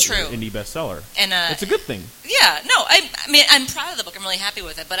inevitable that you're an indie bestseller. And it's a good thing. Yeah, no, I mean, I'm proud of the book. I'm really happy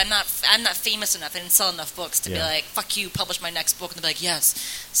with it, but I'm not famous enough. I didn't sell enough books to be like, "Fuck you, publish my next book," and they'll be like, "Yes."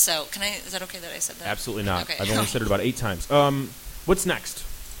 So, is that okay that I said that? Absolutely not. Okay. I've only said it about 8 times. What's next?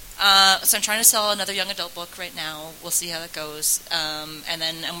 So I'm trying to sell another young adult book right now. We'll see how that goes. And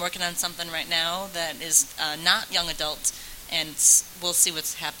then I'm working on something right now that is not young adult, and we'll see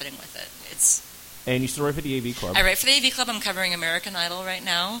what's happening with it. And you still write for the AV Club? I write for the AV Club. I'm covering American Idol right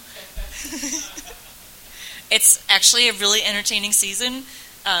now. It's actually a really entertaining season.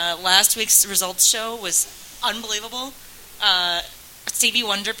 Last week's results show was unbelievable. Stevie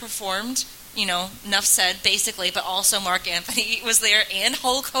Wonder performed. Enough said, basically, but also Mark Anthony was there, and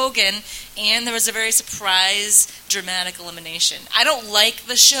Hulk Hogan, and there was a very surprise, dramatic elimination. I don't like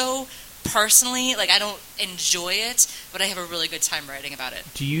the show, personally. I don't enjoy it, but I have a really good time writing about it.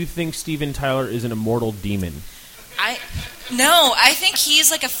 Do you think Steven Tyler is an immortal demon? No, I think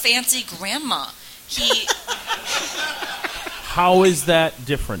he's like a fancy grandma. How is that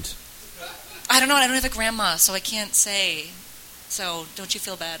different? I don't know. I don't have a grandma, so I can't say... So, don't you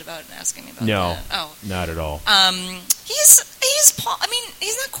feel bad about asking me about that? No, oh, not at all. He's Paul. I mean,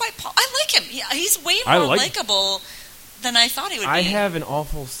 he's not quite Paul. I like him. He's way more likable than I thought he would be. I have an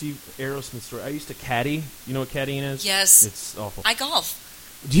awful Aerosmith story. I used to caddy. You know what caddying is? Yes. It's awful. I golf.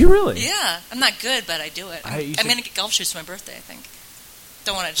 Do you really? Yeah. I'm not good, but I do it. I'm going to get golf shoes for my birthday, I think.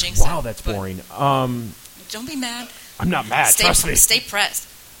 Don't want to jinx it. Wow, that's boring. Don't be mad. I'm not mad. Trust me. Stay pressed.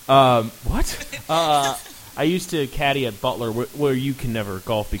 What? I used to caddy at Butler, where you can never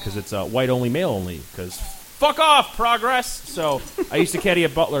golf because it's white only, male only. Because fuck off, progress. So I used to caddy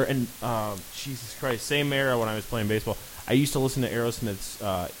at Butler, and Jesus Christ, same era when I was playing baseball. I used to listen to Aerosmith's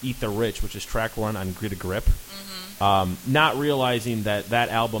 "Eat the Rich," which is track 1 on Grit a Grip. Mm-hmm. Not realizing that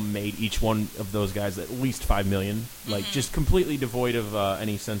album made each one of those guys at least $5 million, just completely devoid of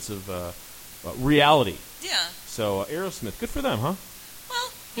any sense of reality. Yeah. So Aerosmith, good for them, huh?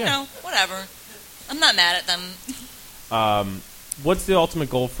 Well, you know, whatever. I'm not mad at them. What's the ultimate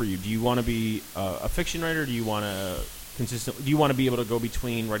goal for you? Do you want to be a fiction writer? Do you want to Do you want to be able to go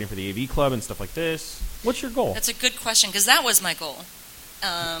between writing for the AV Club and stuff like this? What's your goal? That's a good question, because that was my goal.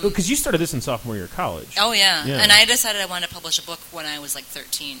 Because you started this in sophomore year of college. Oh, yeah. And I decided I wanted to publish a book when I was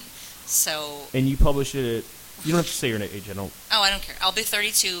 13. So. And you published it. You don't have to say your age. I don't care. I'll be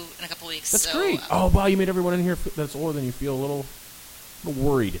 32 in a couple weeks. That's great. Oh, wow, you made everyone in here that's older than you feel a little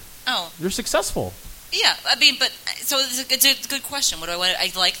worried. Oh. You're successful. Yeah, I mean, but so it's a good question. What do I want?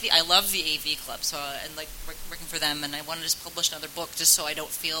 I love the AV Club, so and working for them, and I want to just publish another book just so I don't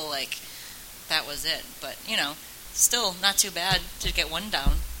feel like that was it. But still not too bad to get one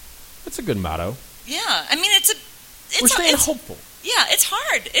down. That's a good motto. Yeah, I mean we're staying hopeful. Yeah, it's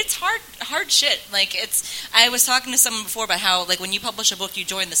hard. It's hard shit. I was talking to someone before about how when you publish a book, you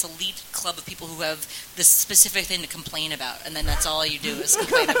join this elite club of people who have this specific thing to complain about, and then that's all you do is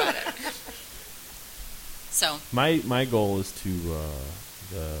complain about it. So my goal is to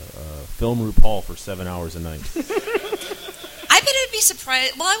film RuPaul for 7 hours a night. I bet I'd be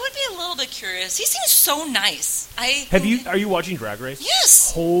surprised. Well, I would be a little bit curious. He seems so nice. Are you watching Drag Race?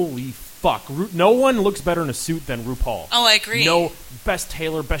 Yes. Holy fuck! No one looks better in a suit than RuPaul. Oh, I agree. No, best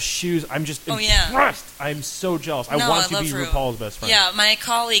tailor, best shoes. I'm just impressed. I'm so jealous. I want to be RuPaul's best friend. Yeah, my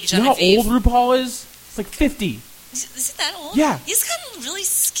colleague Genevieve. You know how old RuPaul is? It's like 50. Is he that old? Yeah. He's gotten really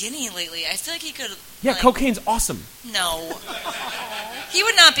skinny lately. I feel like he could... Yeah, cocaine's awesome. No. He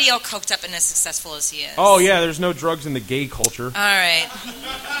would not be all coked up and as successful as he is. Oh, yeah, there's no drugs in the gay culture. All right.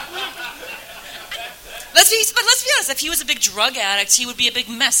 Let's be honest. If he was a big drug addict, he would be a big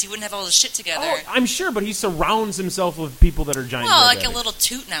mess. He wouldn't have all his shit together. Oh, I'm sure, but he surrounds himself with people that are giant drug addicts. A little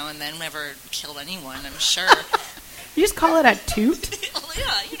toot now and then never killed anyone, I'm sure. You just call it a toot?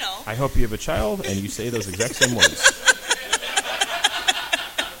 Yeah, I hope you have a child and you say those exact same words.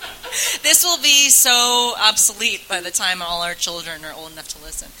 This will be so obsolete by the time all our children are old enough to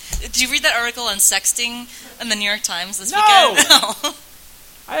listen. Did you read that article on sexting in the New York Times this weekend? No!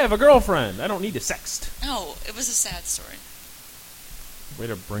 I have a girlfriend. I don't need to sext. No, it was a sad story. Way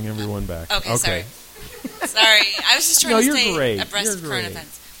to bring everyone back. Okay. Sorry. I was just trying to stay abreast of current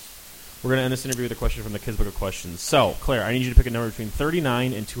events. We're going to end this interview with a question from the Kids Book of Questions. So, Claire, I need you to pick a number between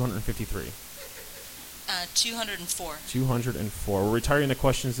 39 and 253. 204. 204. We're retiring the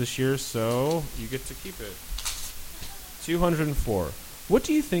questions this year, so you get to keep it. 204. What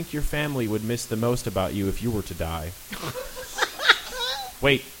do you think your family would miss the most about you if you were to die?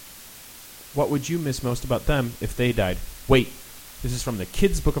 Wait. What would you miss most about them if they died? Wait. This is from the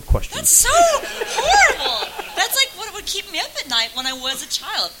Kids Book of Questions. That's so horrible. That's like what would keep me up at night when I was a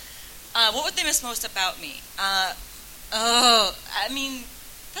child. What would they miss most about me?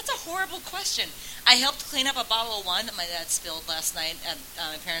 That's a horrible question. I helped clean up a bottle of wine that my dad spilled last night at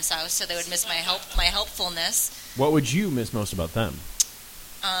my parents' house, so they would miss my helpfulness. What would you miss most about them?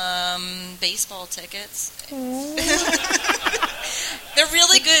 Baseball tickets. They're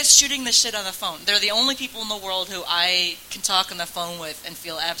really good at shooting the shit on the phone. They're the only people in the world who I can talk on the phone with and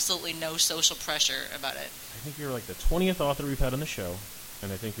feel absolutely no social pressure about it. I think you're like the 20th author we've had on the show,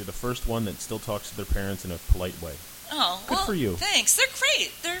 and I think you're the first one that still talks to their parents in a polite way. Oh, good for you. Thanks. They're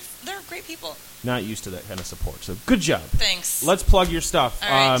great. They're great people. Not used to that kind of support, so good job. Thanks. Let's plug your stuff. All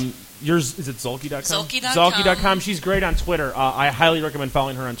right. Yours, is it Zolke.com? Zolke.com. Zolke.com. She's great on Twitter. I highly recommend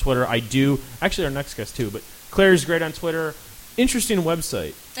following her on Twitter. I do. Actually, our next guest, too. But Claire's great on Twitter. Interesting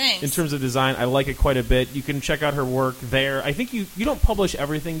website. Thanks. In terms of design, I like it quite a bit. You can check out her work there. I think you don't publish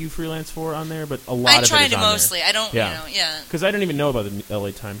everything you freelance for on there, but a lot of it is on there. I try to mostly. I don't, Because I didn't even know about the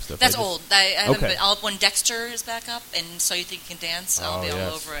LA Times stuff. That's old. I haven't been, when Dexter is back up and So You Think You Can Dance, I'll be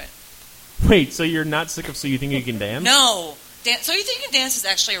all over it. Wait, so you're not sick of So You Think You Can Dance? No. So You Think You Can Dance is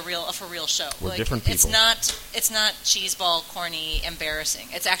actually a for real show. We're different people. It's not cheeseball, corny, embarrassing.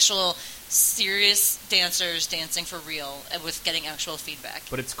 It's actual serious dancers dancing for real with getting actual feedback.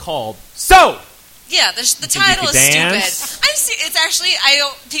 But it's called So. Yeah, the title is stupid. It's actually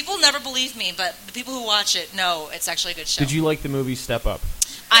people never believe me, but the people who watch it know it's actually a good show. Did you like the movie Step Up?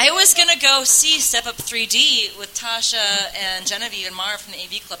 I was gonna go see Step Up 3D with Tasha and Genevieve and Mara from the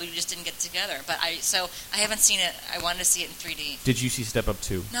AV Club. We just didn't get together, but I haven't seen it. I wanted to see it in 3D. Did you see Step Up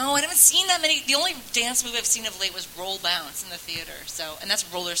 2? No, I haven't seen that many. The only dance movie I've seen of late was Roll Bounce in the theater. And that's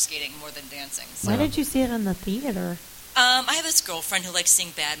roller skating more than dancing. So. Why did you see it in the theater? I have this girlfriend who likes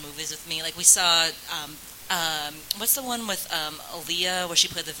seeing bad movies with me. Like we saw, what's the one with Aaliyah where she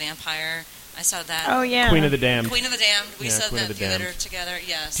played the vampire? I saw that. Oh, yeah. Queen of the Damned. Queen of the Damned. We saw Queen that of the theater Damned. together.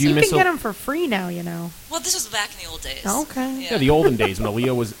 Yes. You can get them for free now, you know. Well, this was back in the old days. Okay. Yeah, the olden days when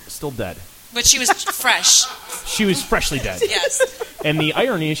Aaliyah was still dead. But she was fresh. She was freshly dead. Yes. And the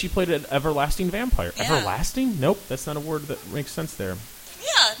irony is she played an everlasting vampire. Yeah. Everlasting? Nope, that's not a word that makes sense there.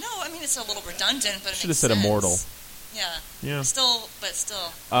 Yeah, no, I mean, it's a little redundant, but it should have makes said sense. immortal. Yeah. Yeah. Still.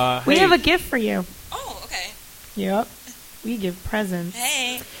 We have a gift for you. Oh, okay. Yep. We give presents.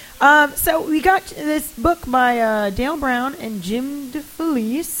 Hey. So we got this book by Dale Brown and Jim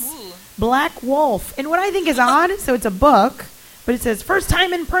DeFelice, Ooh. Black Wolf. And what I think is odd, so it's a book, but it says first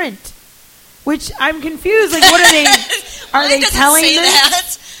time in print, which I'm confused. Like, what are they? Are they telling say this?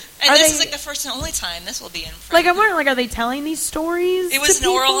 That. And this they- is like the first and only time this will be in print. Like, I'm wondering, like, are they telling these stories? It was to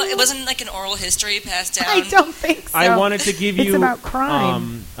an oral. people? It wasn't like an oral history passed down. I don't think so. I wanted to give you... It's about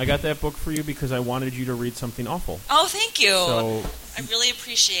crime. I got that book for you because I wanted you to read something awful. Oh, thank you. So I really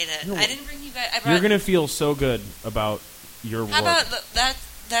appreciate it. I didn't bring you guys. you're going to feel so good about your work. How about that?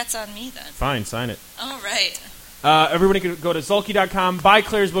 That's on me then. Fine, sign it. All right. Everybody can go to Zolke.com, buy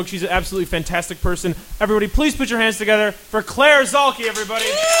Claire's book. She's an absolutely fantastic person. Everybody, please put your hands together for Claire Zolke, everybody.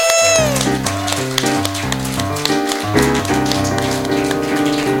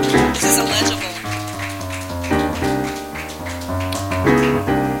 This is illegible.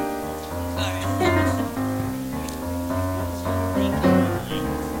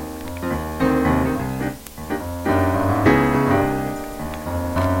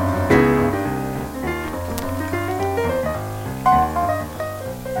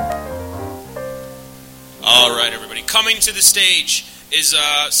 All right, everybody. Coming to the stage is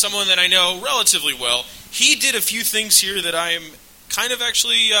someone that I know relatively well. He did a few things here that I am kind of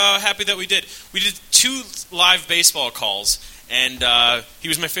actually happy that we did. We did 2 live baseball calls, and he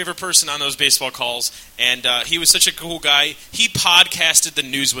was my favorite person on those baseball calls, and he was such a cool guy. He podcasted the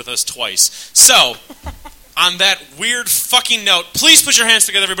news with us twice. So, on that weird fucking note, please put your hands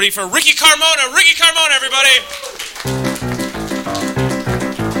together, everybody, for Ricky Carmona. Ricky Carmona, everybody!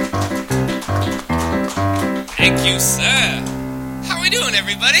 Thank you, sir. How we doing,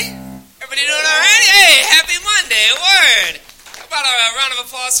 everybody? Everybody doing all right? Hey, happy Monday, word. How about a round of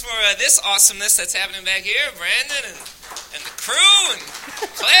applause for this awesomeness that's happening back here? Brandon and the crew and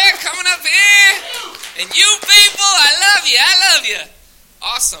Claire coming up here. And you people, I love you.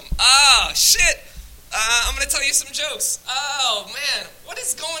 Awesome. Oh, shit. I'm going to tell you some jokes. Oh, man. What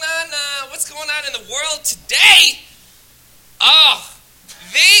is going on? What's going on in the world today? Oh,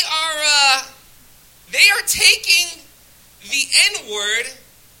 they are taking the N-word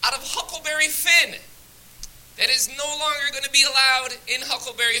out of Huckleberry Finn. That is no longer going to be allowed in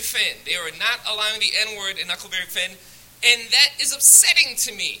Huckleberry Finn. They are not allowing the N-word in Huckleberry Finn, and that is upsetting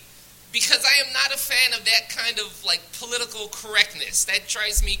to me because I am not a fan of that kind of like political correctness. That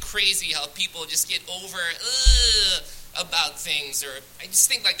drives me crazy how people just get over about things, or I just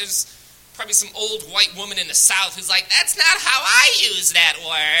think like there's probably some old white woman in the South who's like, that's not how I use that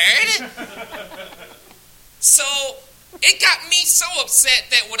word. So it got me so upset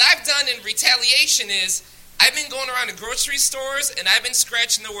that what I've done in retaliation is I've been going around the grocery stores and I've been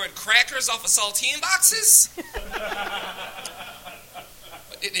scratching the word crackers off of saltine boxes.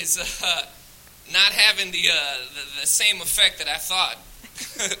 But it is not having the same effect that I thought.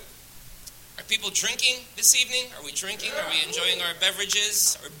 Are people drinking this evening? Are we drinking? Are we enjoying our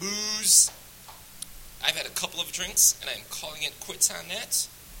beverages, our booze? I've had a couple of drinks and I'm calling it quits on that.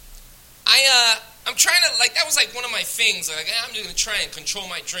 I'm trying to, like, that was like one of my things. Like, I'm just going to try and control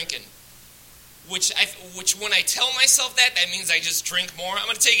my drinking. Which when I tell myself that means I just drink more. I'm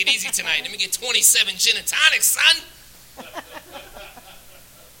going to take it easy tonight. Let me get 27 gin and tonics, son.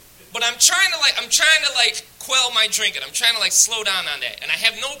 But I'm trying to quell my drinking. I'm trying to like slow down on that. And I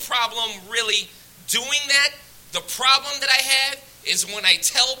have no problem really doing that. The problem that I have is when I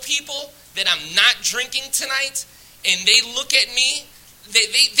tell people that I'm not drinking tonight and they look at me,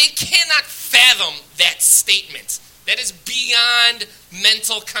 they cannot fathom that statement. That is beyond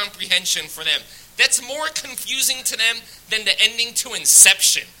mental comprehension for them. That's more confusing to them than the ending to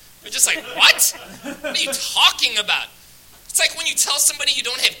Inception. They're just like, what? What are you talking about? It's like when you tell somebody you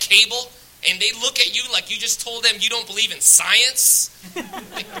don't have cable and they look at you like you just told them you don't believe in science.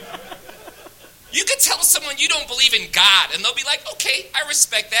 Like, you could tell someone you don't believe in God and they'll be like, okay, I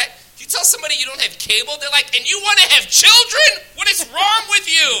respect that. You tell somebody you don't have cable, they're like, and you want to have children? What is wrong with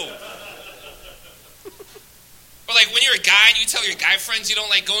you? Or like when you're a guy and you tell your guy friends you don't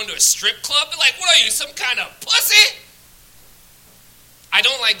like going to a strip club, they're like, what are you, some kind of pussy? I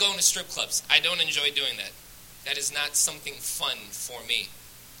don't like going to strip clubs. I don't enjoy doing that. That is not something fun for me.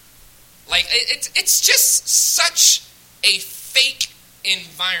 Like, it's just such a fake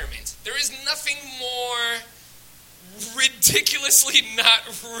environment. There is nothing more ridiculously not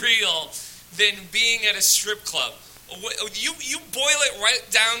real than being at a strip club. You boil it right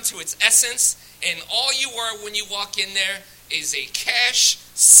down to its essence, and all you are when you walk in there is a cash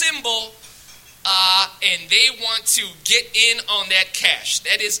symbol, and they want to get in on that cash.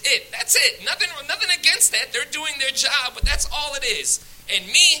 That is it. That's it. Nothing against that. They're doing their job, but that's all it is. And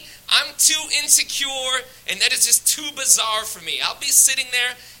me, I'm too insecure, and that is just too bizarre for me. I'll be sitting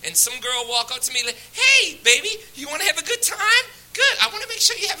there, and some girl walk up to me like, hey, baby, you want to have a good time? Good. I want to make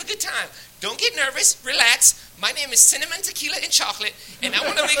sure you have a good time. Don't get nervous. Relax. My name is Cinnamon, Tequila, and Chocolate, and I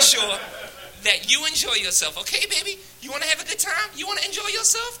want to make sure that you enjoy yourself. Okay, baby? You want to have a good time? You want to enjoy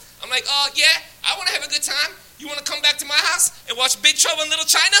yourself? I'm like, oh, yeah, I want to have a good time. You want to come back to my house and watch Big Trouble in Little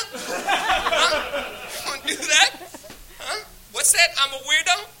China? Huh? You want to do that? Huh? What's that? I'm a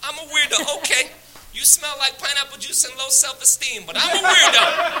weirdo? I'm a weirdo. Okay. You smell like pineapple juice and low self-esteem, but I'm a weirdo.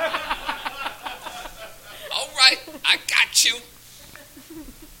 All right. I got you.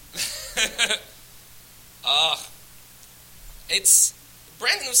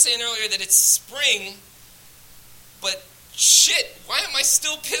 Brandon was saying earlier that it's spring, but shit, why am I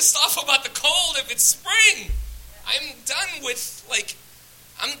still pissed off about the cold if it's spring? I'm done with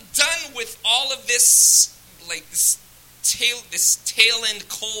all of this, like, this tail end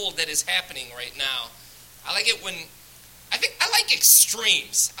cold that is happening right now. I like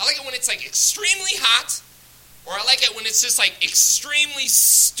extremes. I like it when it's like extremely hot, or I like it when it's just like extremely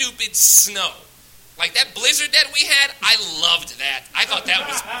stupid snow. Like that blizzard that we had, I loved that. I thought that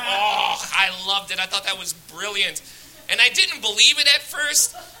was, I loved it. I thought that was brilliant. And I didn't believe it at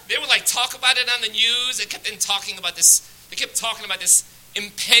first. They would like talk about it on the news. They kept talking about this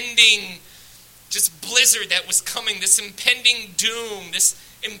impending just blizzard that was coming, this impending doom, this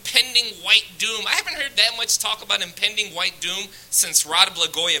impending white doom. I haven't heard that much talk about impending white doom since Rod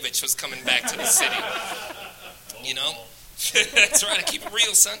Blagojevich was coming back to the city. You know? That's right, I keep it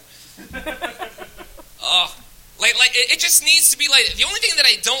real, son. It just needs to be like, the only thing that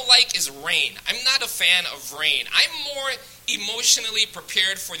I don't like is rain. I'm not a fan of rain. I'm more emotionally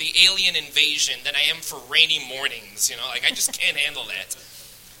prepared for the alien invasion than I am for rainy mornings, you know? Like, I just can't handle that.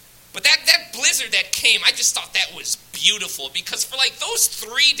 But that blizzard that came, I just thought that was beautiful, because for like those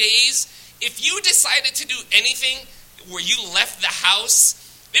 3 days, if you decided to do anything where you left the house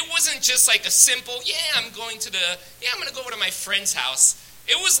It wasn't just like a simple, I'm going to go over to my friend's house.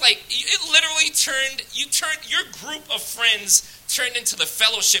 It was like, it literally your group of friends turned into the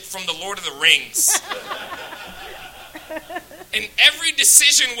Fellowship from the Lord of the Rings. And every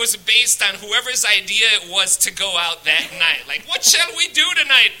decision was based on whoever's idea it was to go out that night. Like, what shall we do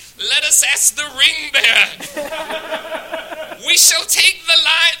tonight? Let us ask the ring bearer. We shall take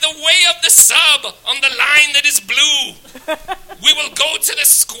the way of the sub on the line that is blue. We will go to the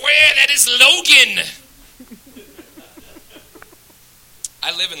square that is Logan.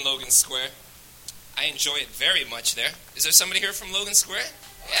 I live in Logan Square. I enjoy it very much there. Is there somebody here from Logan Square?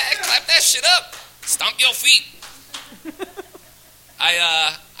 Yeah, clap that shit up. Stomp your feet.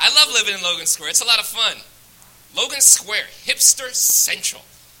 I love living in Logan Square. It's a lot of fun. Logan Square, hipster central.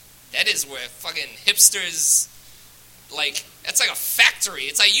 That is where fucking hipsters, like, that's like a factory.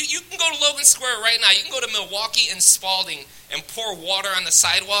 It's like you can go to Logan Square right now. You can go to Milwaukee and Spalding and pour water on the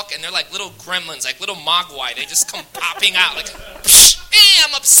sidewalk, and they're like little gremlins, like little mogwai. They just come popping out like, hey,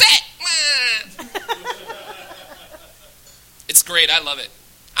 I'm upset. It's great. I love it.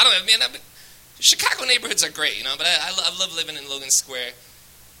 I don't know, man. Chicago neighborhoods are great, you know, but I love living in Logan Square,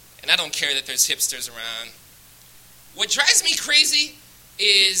 and I don't care that there's hipsters around. What drives me crazy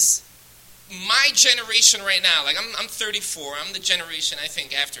is my generation right now. Like, I'm 34. I'm the generation, I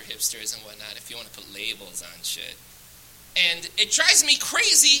think, after hipsters and whatnot, if you want to put labels on shit. And it drives me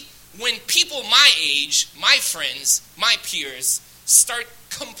crazy when people my age, my friends, my peers, start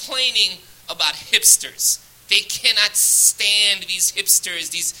complaining about hipsters. They cannot stand these hipsters,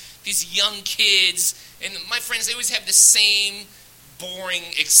 these young kids, and my friends, they always have the same boring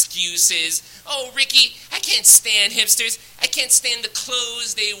excuses. Oh, Ricky, I can't stand hipsters. I can't stand the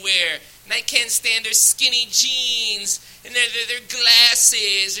clothes they wear, and I can't stand their skinny jeans, and their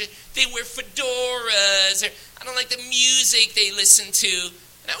glasses, or they wear fedoras, or I don't like the music they listen to.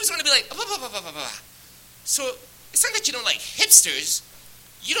 And I always want to be like, blah, blah, blah, blah, blah, blah. So it's not that you don't like hipsters.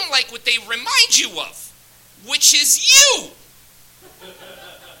 You don't like what they remind you of, which is you.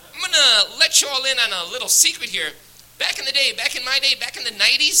 I'm going to let you all in on a little secret here. Back in the day, back in my day, back in the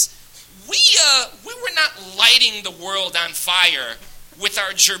 90s, we were not lighting the world on fire with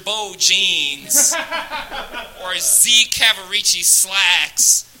our Gerbeau jeans or Z Cavaricci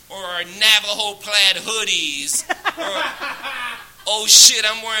slacks or our Navajo plaid hoodies or, oh shit,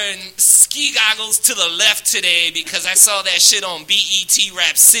 I'm wearing ski goggles to the left today because I saw that shit on BET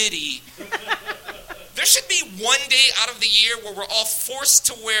Rap City. There should be one day out of the year where we're all forced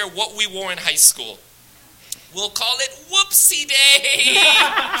to wear what we wore in high school. We'll call it Whoopsie Day.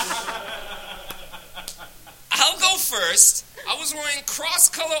 I'll go first. I was wearing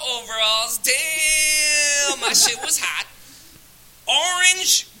cross-color overalls. Damn, my shit was hot.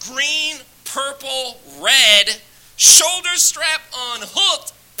 Orange, green, purple, red, shoulder strap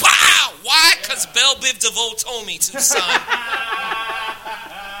unhooked. Pow! Why? Because Belle Biv DeVoe told me to, son.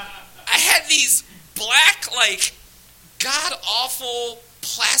 I had these black, like, god-awful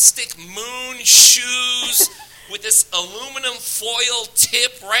plastic moon shoes with this aluminum foil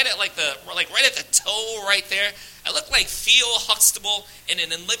tip right at right at the toe right there. I looked like Theo Huxtable and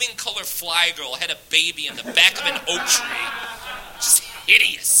an In Living Color Fly Girl had a baby in the back of an oak tree. Just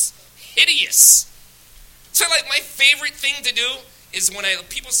hideous. Hideous. So, like, my favorite thing to do is when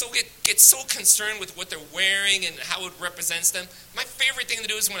people get so concerned with what they're wearing and how it represents them. My favorite thing to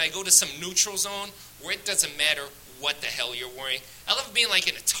do is when I go to some neutral zone where it doesn't matter what the hell you're wearing. I love being like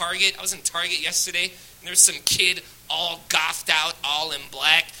in a Target. I was in Target yesterday, and there's some kid all gothed out, all in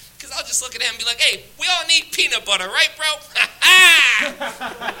black. Because I'll just look at him and be like, hey, we all need peanut butter, right, bro?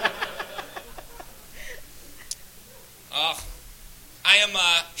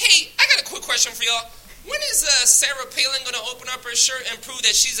 Hey, I got a quick question for y'all. When is Sarah Palin going to open up her shirt and prove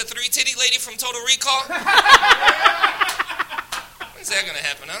that she's a three-titty lady from Total Recall? When's that going to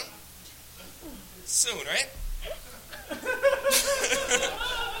happen, huh? Soon, right?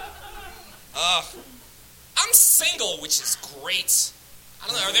 I'm single, which is great. I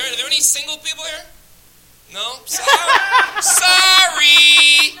don't know, are there any single people here? No?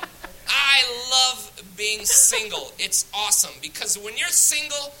 Sorry! I love being single. It's awesome, because when you're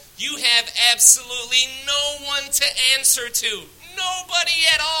single, you have absolutely no one to answer to. Nobody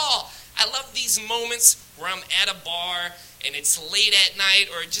at all. I love these moments where I'm at a bar and it's late at night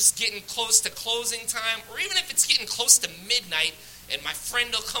or just getting close to closing time, or even if it's getting close to midnight, and my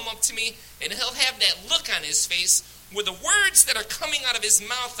friend will come up to me and he'll have that look on his face where the words that are coming out of his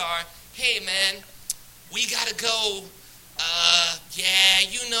mouth are, hey man, we gotta go. Yeah,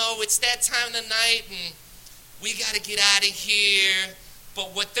 you know, it's that time of the night and we gotta get out of here.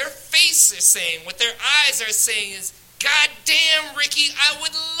 But what their face is saying, what their eyes are saying is, God damn, Ricky, I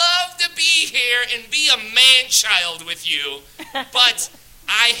would love to be here and be a man-child with you, but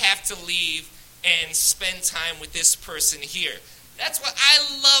I have to leave and spend time with this person here. That's why I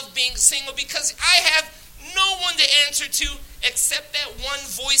love being single, because I have no one to answer to except that one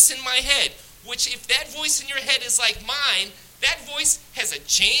voice in my head, which if that voice in your head is like mine, that voice has a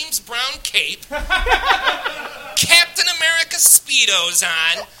James Brown cape, Captain America Speedos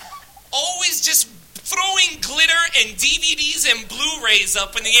on, always just throwing glitter and DVDs and Blu-rays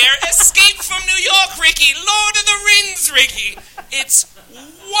up in the air. Escape from New York, Ricky. Lord of the Rings, Ricky. It's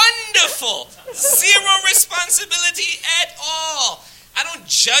wonderful. Zero responsibility at all. I don't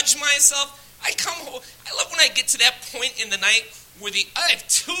judge myself. I come home. I love when I get to that point in the night where I have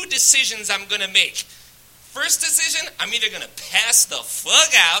two decisions I'm going to make. First decision, I'm either going to pass the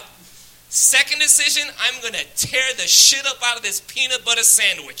fuck out. Second decision, I'm going to tear the shit up out of this peanut butter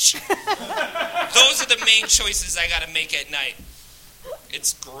sandwich. Those are the main choices I got to make at night.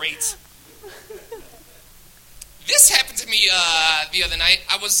 It's great. This happened to me the other night.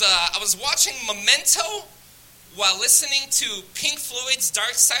 I was watching Memento while listening to Pink Floyd's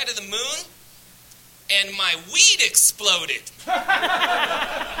Dark Side of the Moon, and my weed exploded.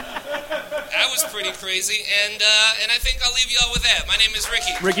 That was pretty crazy, and I think I'll leave you all with that. My name is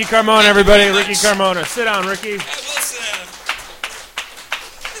Ricky. Ricky Carmona, everybody. Ricky Carmona. Sit down, Ricky. I will sit down.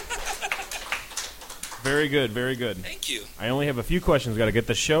 Very good, very good. Thank you. I only have a few questions. Got to get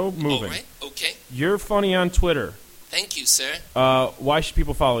the show moving. All right, okay. You're funny on Twitter. Thank you, sir. Why should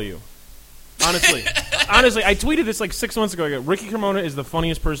people follow you? Honestly. Honestly, I tweeted this like 6 months ago. I go, Ricky Carmona is the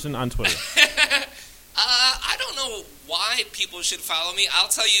funniest person on Twitter. I don't know why people should follow me. I'll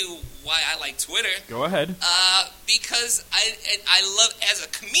tell you why I like Twitter. Go ahead. Because I love, as a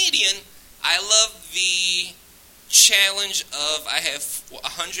comedian, I love the challenge of I have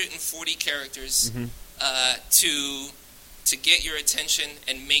 140 characters to get your attention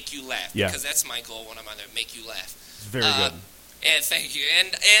and make you laugh. Yeah. Because that's my goal when I'm on there, make you laugh. It's very good. And thank you.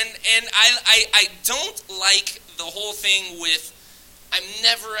 And I don't like the whole thing with, I'm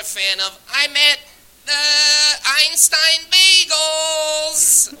never a fan of, I'm at Einstein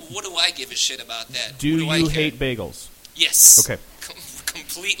Bagels. What do I give a shit about that? Do you hate bagels? Yes. Okay.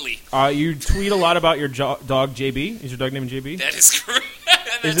 Completely. You tweet a lot about your dog, JB. Is your dog named JB? That is correct.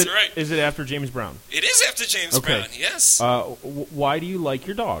 That's right. Is it after James Brown? It is after James Brown, yes. Why do you like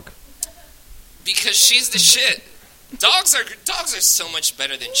your dog? Because she's the shit. Dogs are so much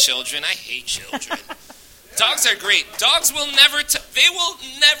better than children. I hate children. Dogs are great. Dogs will never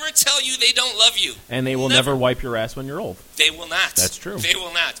tell you they don't love you. And they will never wipe your ass when you're old. They will not. That's true. They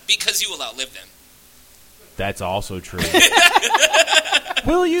will not, because you will outlive them. That's also true.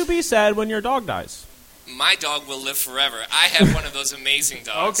 Will you be sad when your dog dies? My dog will live forever. I have one of those amazing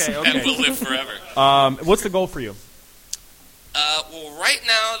dogs Okay. that will live forever. What's the goal for you? Well, right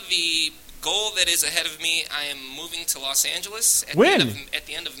now, the goal that is ahead of me, I am moving to Los Angeles at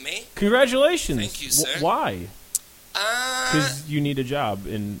the end of May. Congratulations. Thank you, sir. Why? Because you need a job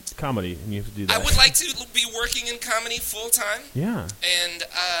in comedy, and you have to do that. I would like to be working in comedy full time. Yeah. And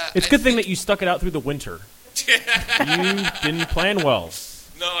it's a good thing that you stuck it out through the winter. You didn't plan well.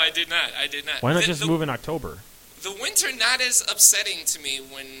 No, I did not. Why not just move in October? The winter not as upsetting to me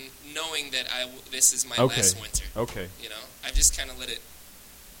when knowing that this is my last winter. Okay. You know, I just kind of let it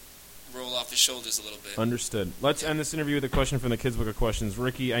roll off the shoulders a little bit. Understood. Let's end this interview with a question from the Kids Book of Questions.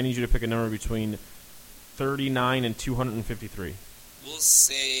 Ricky, I need you to pick a number between 39 and 253. We'll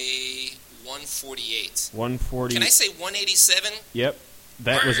say 148. 140. Can I say 187? Yep.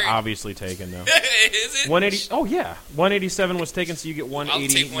 That was obviously taken, though. Is it? 180. Oh, yeah. 187 was taken, so you get 189. I'll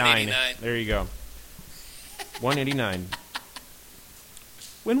take 189. There you go. 189.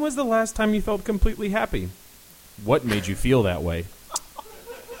 When was the last time you felt completely happy? What made you feel that way?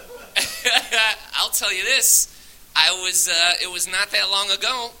 I'll tell you this. It was not that long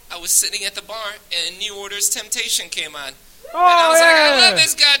ago. I was sitting at the bar, and New Order's Temptation came on. Oh, and I was yeah. like, I love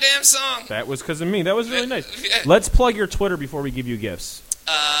this goddamn song. That was because of me. That was really nice. Yeah. Let's plug your Twitter before we give you gifts.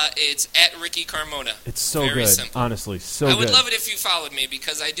 It's at Ricky Carmona. It's so very good. Simple. Honestly, so I good. would love it if you followed me,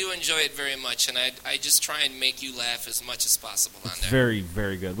 because I do enjoy it very much, and I just try and make you laugh as much as possible on there. Very,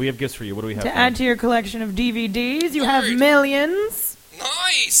 very good. We have gifts for you. What do we have? To add to your collection of DVDs, you have Millions.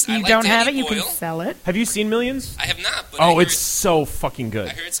 Nice. You I like don't have Danny it, you can Boyle. sell it. Have you seen Millions? I have not. But Oh, it's so fucking good.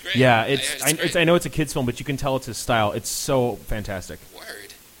 I hear it's great. Yeah, I know it's a kid's film, but you can tell it's his style. It's so fantastic.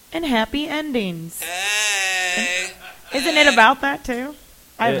 Word. And happy endings. Hey. Isn't it about that, too?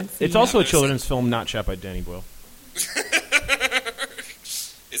 I haven't seen It's also a I've children's film not shot by Danny Boyle.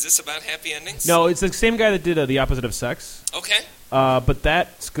 Is this about happy endings? No, it's the same guy that did The Opposite of Sex. Okay. But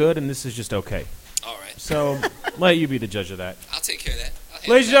that's good, and this is just okay. All right. So let you be the judge of that. I'll take care of that.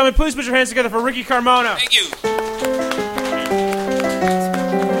 Ladies and gentlemen, please put your hands together for Ricky Carmona. Thank you.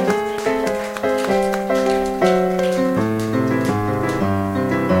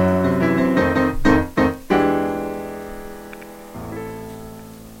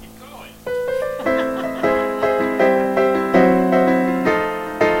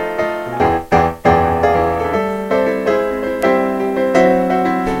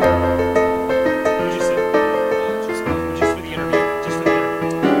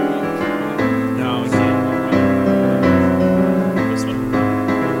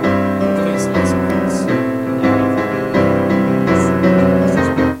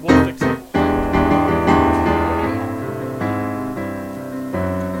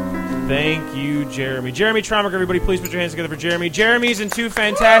 Thank you, Jeremy. Jeremy Tromberg, everybody, please put your hands together for Jeremy. Jeremy's in two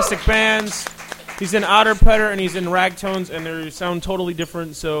fantastic bands. He's in Otter Petter and he's in Ragtones, and they sound totally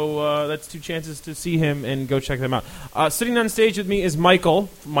different, so that's two chances to see him and go check them out. Sitting on stage with me is Michael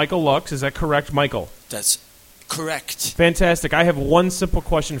Lux. Is that correct, Michael? That's correct. Fantastic. I have one simple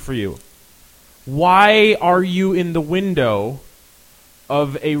question for you. Why are you in the window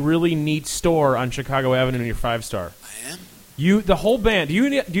of a really neat store on Chicago Avenue in your 5-star? I am? The whole band. Do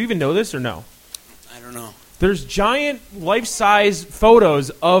you even know this or no? I don't know. There's giant life-size photos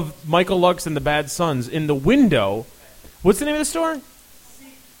of Michael Lux and the Bad Sons in the window. What's the name of the store?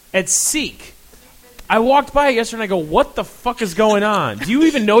 At Seek. I walked by it yesterday and I go, what the fuck is going on? Do you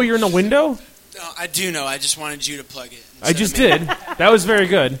even know you're in the window? No, I do know. I just wanted you to plug it. I just did. That was very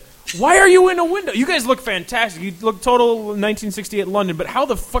good. Why are you in a window? You guys look fantastic. You look total 1968 London, but how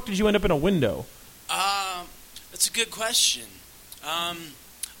the fuck did you end up in a window? That's a good question.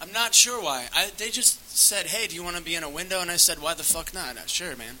 I'm not sure why. They just said, hey, do you want to be in a window? And I said, why the fuck not?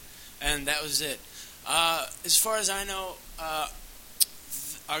 Sure, man. And that was it. As far as I know,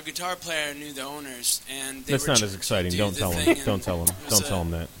 our guitar player knew the owners, and they That's were not as exciting. Don't tell him. Don't tell him. Don't tell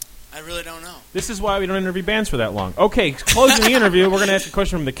him that. I really don't know. This is why we don't interview bands for that long. Okay, closing the interview, we're going to ask a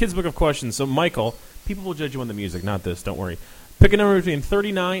question from the Kids Book of Questions. So, Michael, people will judge you on the music, not this. Don't worry. Pick a number between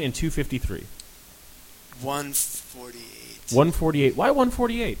 39 and 253. 148. 148. Why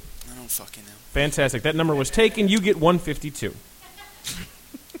 148? I don't fucking know. Fantastic. That number was taken. You get 152.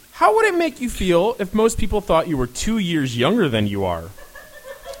 How would it make you feel if most people thought you were 2 years younger than you are?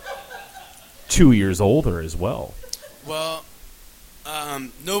 2 years older as well. Well,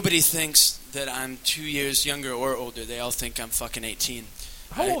 nobody thinks that I'm 2 years younger or older. They all think I'm fucking 18.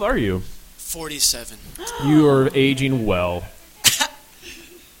 How old are you? 47. You are aging well.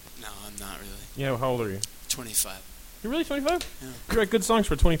 No, I'm not really. Yeah, how old are you? 25. You're really 25? Yeah. You write good songs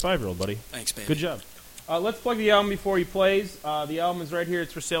for a 25-year-old, buddy. Thanks, baby. Good job. Let's plug the album before he plays. The album is right here.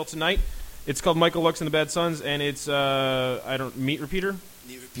 It's for sale tonight. It's called Michael Lux and the Bad Sons, and it's Meat Repeater?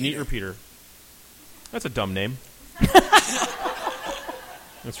 Neat Repeater. That's a dumb name. That's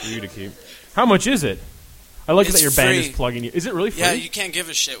for you to keep. How much is it? I like that your band is plugging you. Is it really free? Yeah, you can't give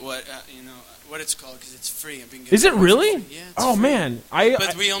a shit what it's called because it's free. Is it really? Yeah. Oh free. Man,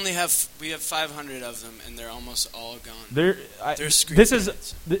 But we only have 500 of them, and they're almost all gone. They're Is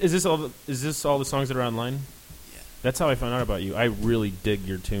this all the songs that are online? Yeah. That's how I found out about you. I really dig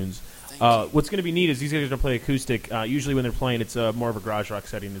your tunes. Thank you. What's going to be neat is these guys are going to play acoustic. Usually when they're playing, it's more of a garage rock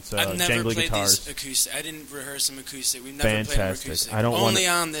setting. It's I've never jangly played guitars. these acoustic. I didn't rehearse them acoustic. We've never Fantastic. played them acoustic. I don't only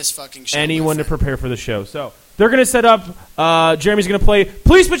want on this fucking show. anyone to prepare for the show. So they're going to set up. Jeremy's going to play.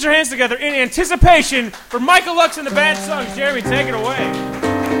 Please put your hands together in anticipation for Michael Lux and the Bad Sons. Jeremy, take it away.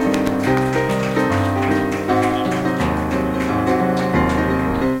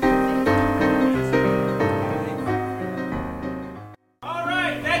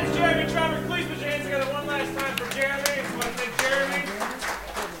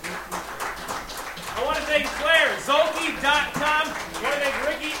 Zolke.com. Want to thank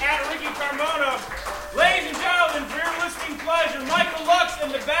Ricky at Ricky Carmona. Ladies and gentlemen, for your listening pleasure, Michael Lux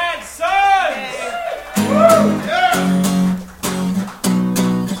and the Bad Sons. Woo! Yeah.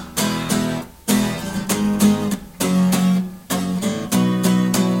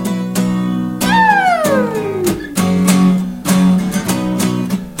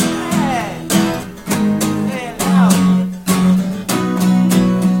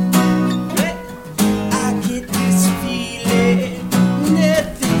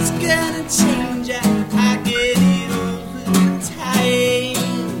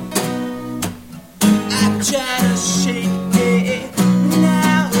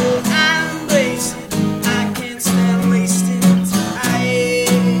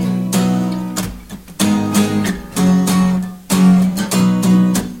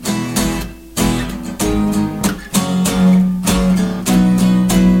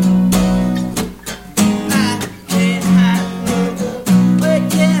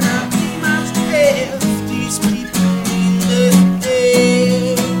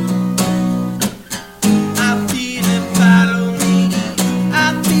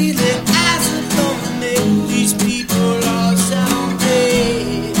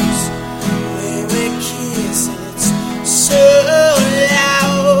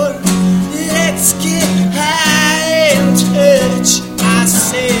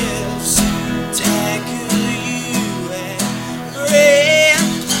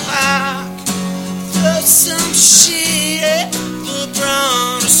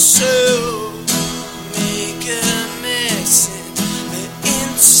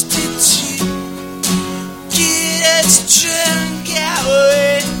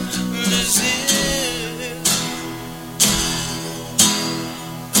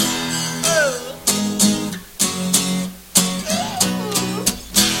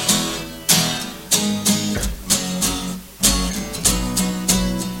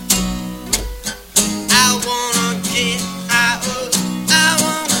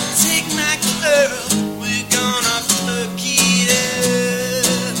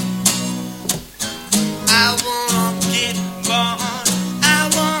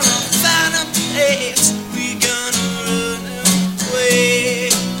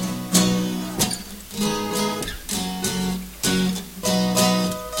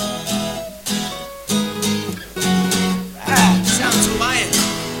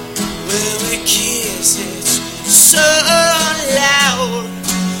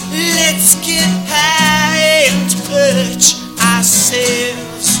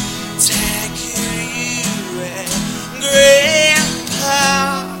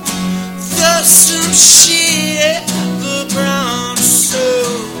 shit, the brown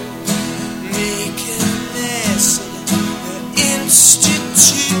soul, make a mess of the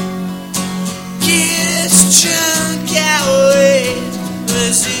institute, get its junk away,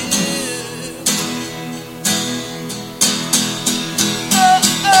 was it?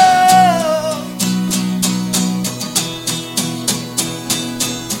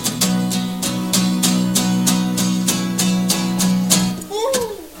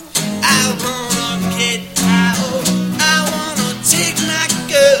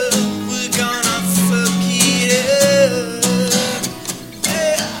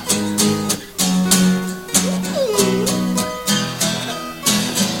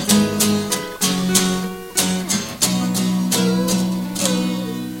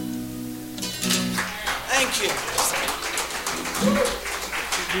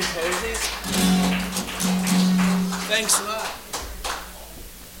 Thanks a lot.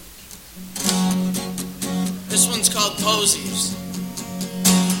 This one's called Posies.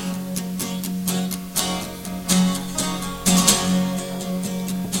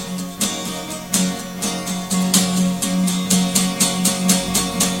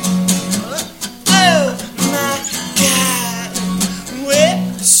 Oh my God, we're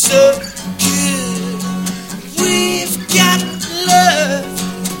so good. We've got love.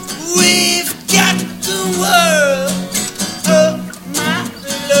 We've got the world.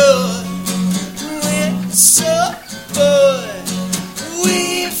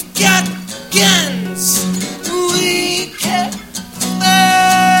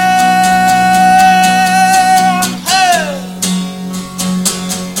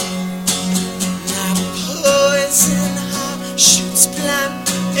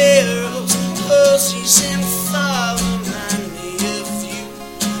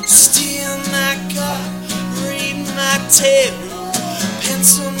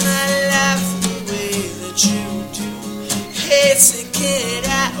 Pencil my life the way that you do. Hate to get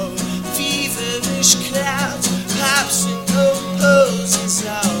out of feverish clouds. Pops and poses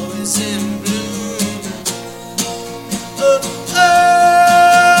always in bloom. Oh, oh,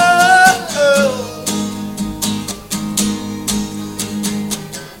 oh.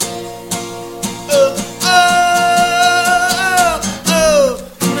 Oh, oh, oh,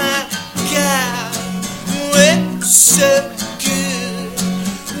 my God. We're so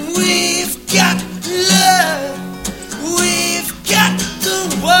we've got love, we've got the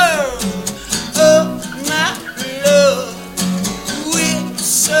world, oh my Lord, we're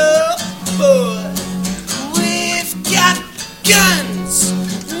so bored, we've got guns,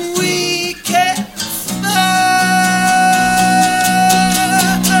 we can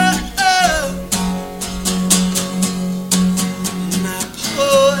my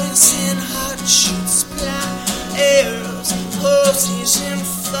poison heart shoots blind arrows, posies and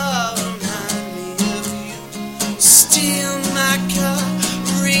fall remind me of you. Steal my car,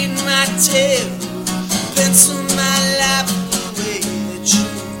 read my table, pencil my life the way that you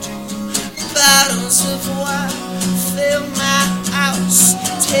do. Bottles of wine fill my house,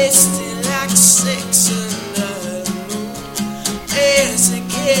 tasting like sex under the moon. As I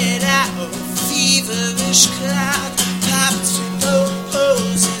get out of feverish cloud, pop to no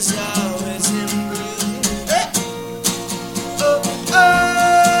poses always in bloom. Hey. Oh, oh,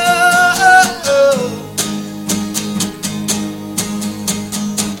 oh, oh.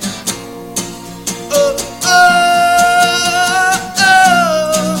 Oh, oh, oh.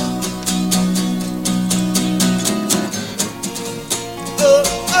 Oh,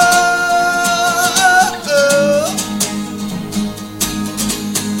 oh, oh.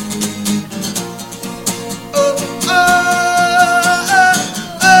 Oh, oh.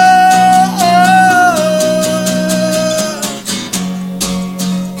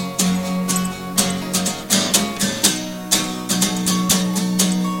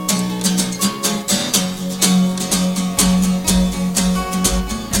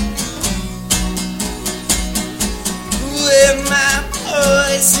 My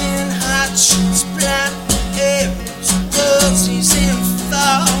poison heart shoots blind arrows, posies and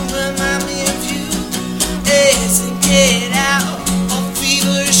fall remind me of you. As I get out of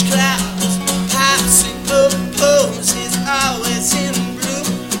feverish clouds, pops and poses always in bloom.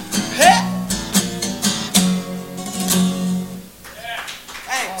 Hey!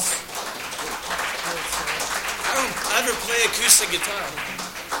 Thanks. I don't ever play acoustic guitar.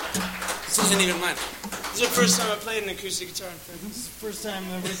 This isn't even mine. This is the first time I played an acoustic guitar. This is the first time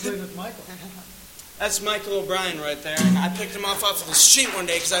I ever played with Michael. That's Michael O'Brien right there. I picked him off of the street one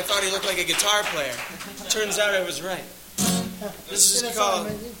day because I thought he looked like a guitar player. Turns out I was right. This is called...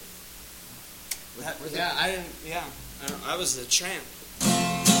 I was the tramp.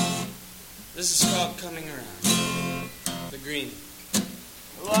 This This is called Coming Around. The Green.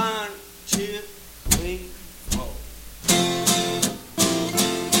 1, 2, 3, 4.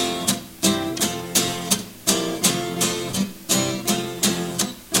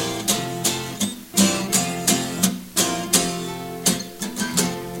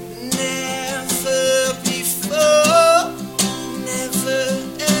 Never before, never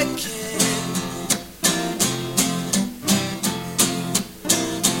again.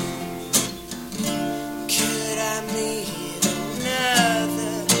 Could I meet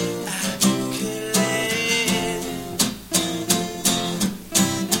another I could land?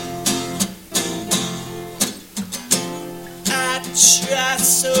 I try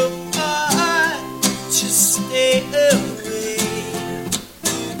so hard to stay away.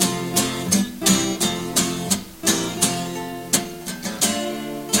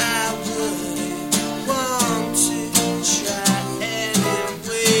 I wouldn't want to try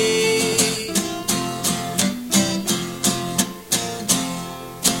anyway.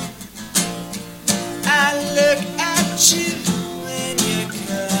 I look at you when you're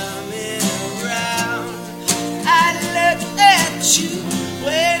coming around. I look at you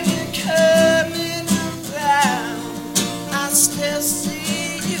when you're coming around. I still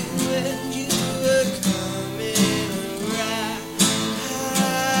see you when you were coming around.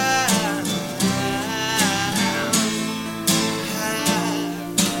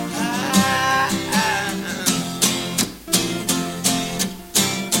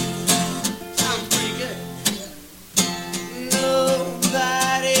 Sounds pretty good.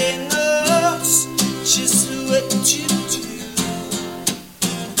 Nobody knows just what you do.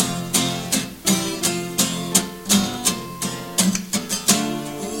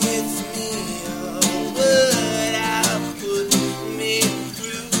 With me, or what I put me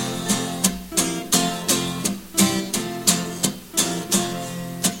through.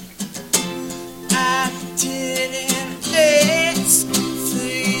 I didn't ask for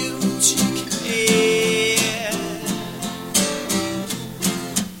you to care.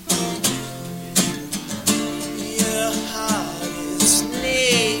 Your heart is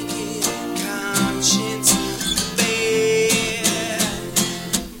naked, conscience bare.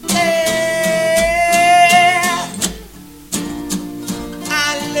 I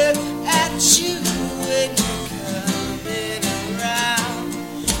look at you when you're coming around.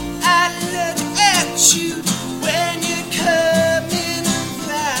 I look at you when you're coming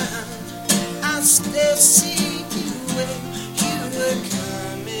around. I still see you when you were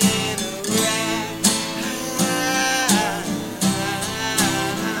coming around.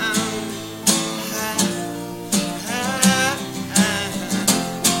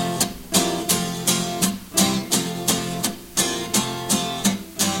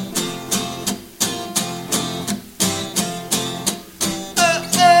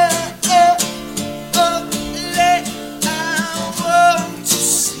 I want to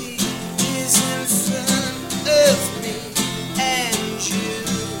see is in front of me and you.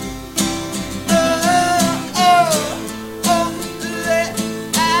 I want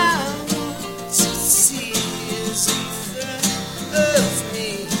to see is in front of me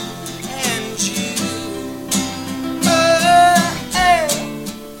and you.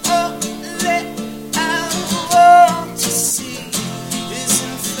 I want to see is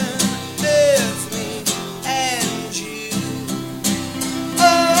in front of me and you.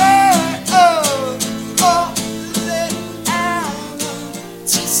 I want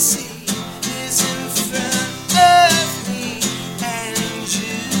to see is in front of me and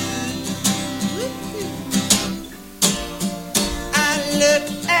you. I look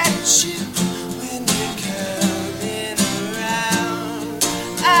at you when you're coming around.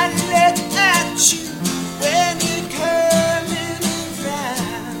 I look at you when you're coming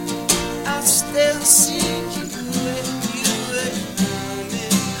around. I still see you when you were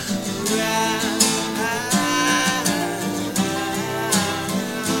coming around.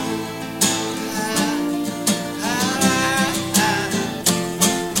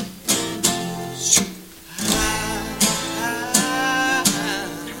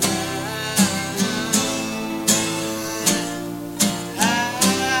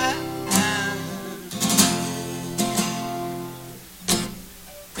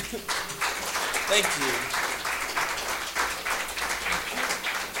 Thank you.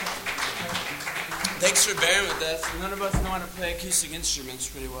 Thanks for bearing with us. None of us know how to play acoustic instruments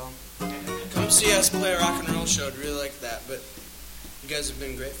pretty well. Come see us play a rock and roll show. I'd really like that, but you guys have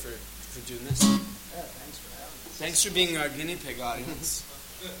been great for doing this. Yeah, thanks for having us. Thanks for being our guinea pig audience.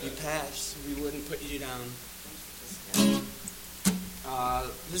 You passed. We wouldn't put you down.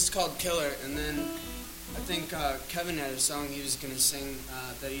 This is called Killer, and then I think Kevin had a song he was going to sing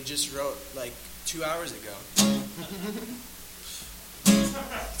that he just wrote like 2 hours ago.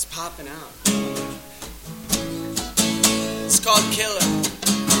 It's popping out. It's called Killer.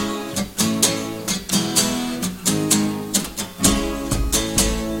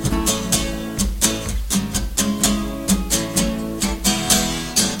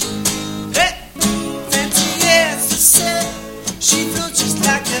 She feels just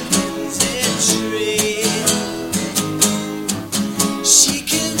like a busy tree. She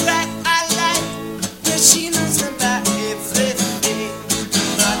can write a life, but she knows about everything.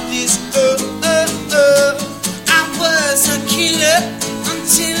 But this, I was a killer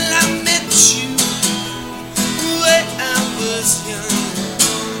until I met you. When I was young,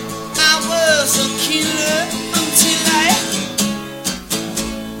 I was a killer until I.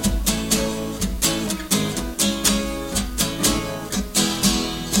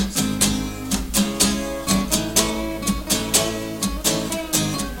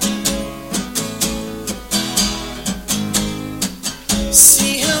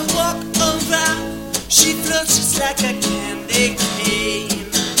 See her walk around, she floats just like a candy cane.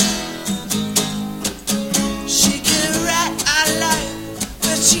 She can write a life,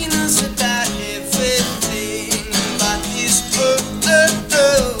 but she knows about everything. But this,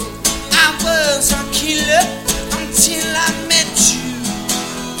 I was a killer until I met you.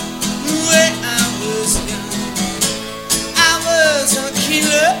 When I was young, I was a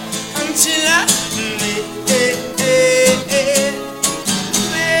killer until I met you.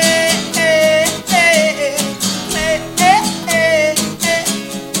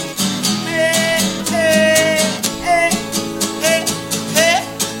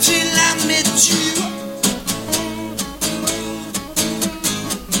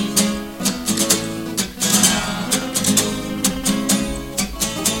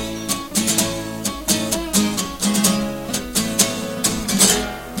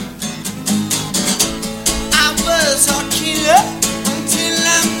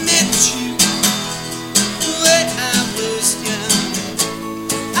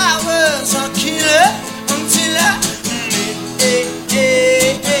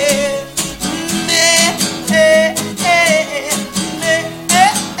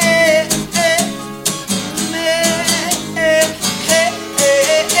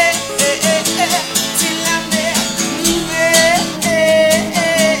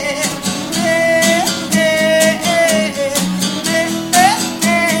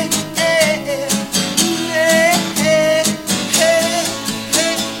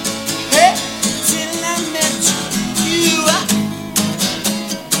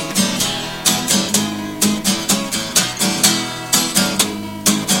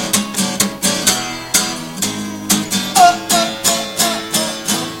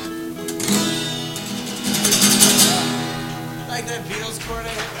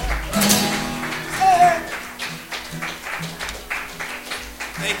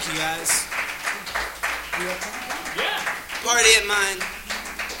 Thank you, guys. Yeah. Party at mine.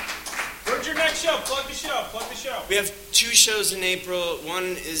 Where's your next show? Plug the show. Plug the show. We have 2 shows in April.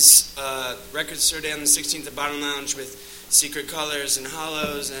 One is Record Store Day on the 16th at Bottom Lounge with Secret Colors and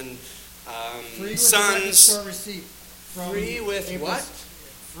Hollows and Free with Sons. a record store receipt. From Free with April, what?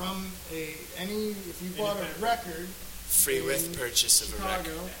 From if you bought a record. Free with in purchase of a Chicago,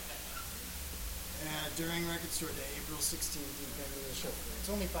 record. During Record Store Day, April 16th, you can do the show for it. It's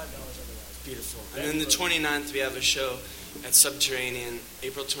only $5 otherwise. Beautiful. And then the 29th, we have a show at Subterranean,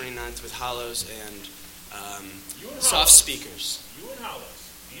 April 29th with Hollows and Soft Hollows. Speakers. You and Hollows.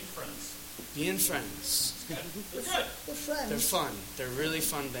 Being friends. Being friends. They're good. We're friends. They're fun. They're a really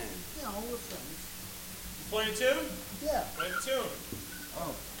fun band. Yeah, we're friends. You play a tune? Yeah. Play the tune.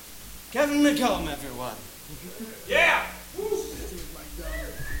 Oh. Kevin McCollum, everyone. Yeah!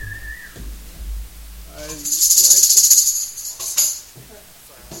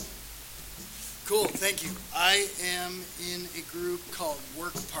 Cool, thank you. I am in a group called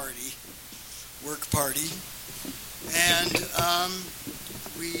Work Party. And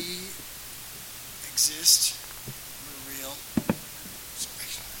we exist. We're real. Sorry.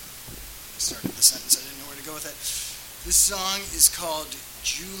 I started the sentence. I didn't know where to go with it. This song is called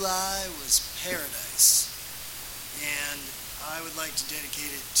July Was Paradise. And I would like to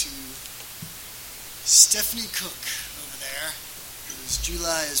dedicate it to Stephanie Cook over there. Because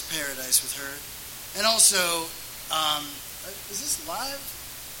July is Paradise with her. And also, is this live?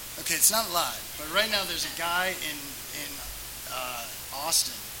 Okay, it's not live, but right now there's a guy in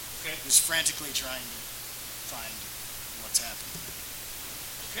Austin who's frantically trying to find what's happening.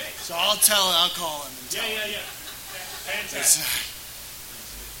 Okay. So I'll call him and tell him. Yeah. Fantastic.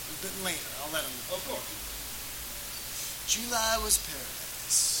 bit later. I'll let him know. Of course. July was paradise.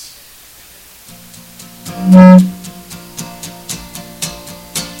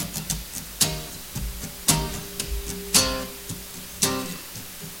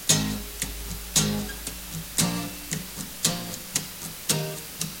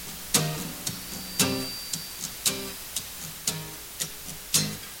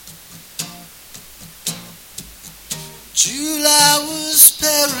 July was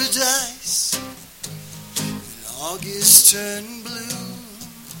paradise, and August turned blue.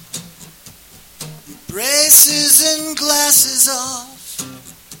 Your braces and glasses off,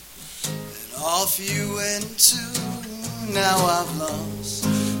 and off you went too. Now I've lost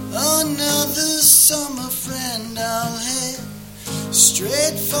another summer friend. I'll head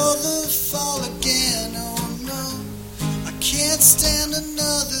straight for the fall again. Oh no, I can't stand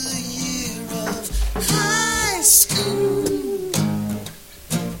another year of high school.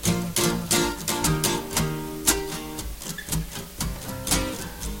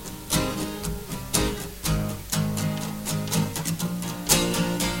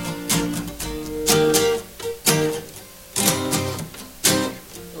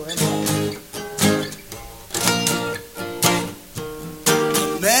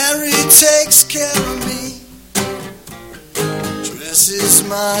 Mary takes care of me, dresses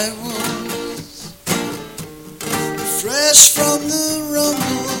my wounds, fresh from the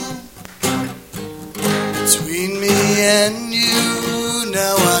rumble between me and you.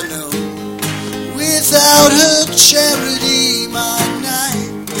 Now I know, without her charity, my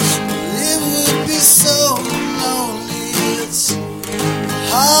night it would be so lonely. It's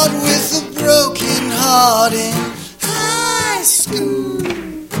hard with a broken heart in high school.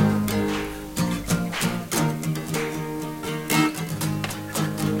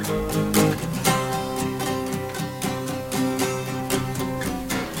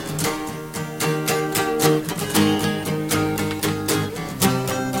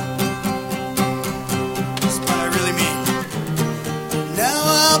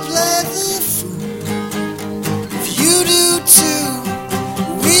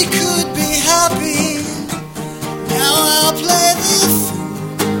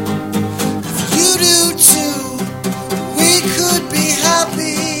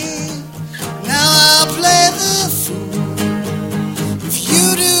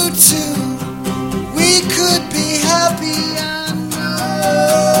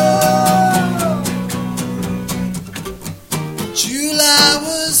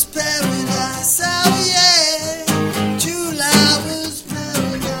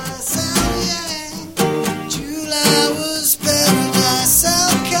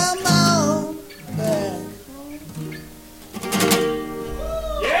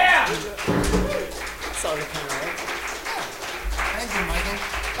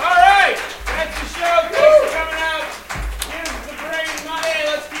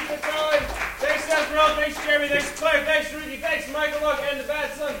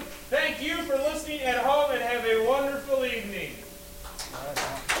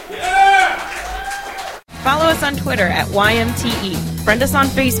 Follow us on Twitter at YMTE. Friend us on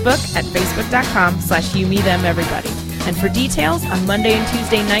Facebook at facebook.com/YouMeThemEverybody. And for details on Monday and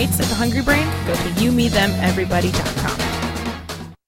Tuesday nights at the Hungry Brain, go to YouMeThemEverybody.com.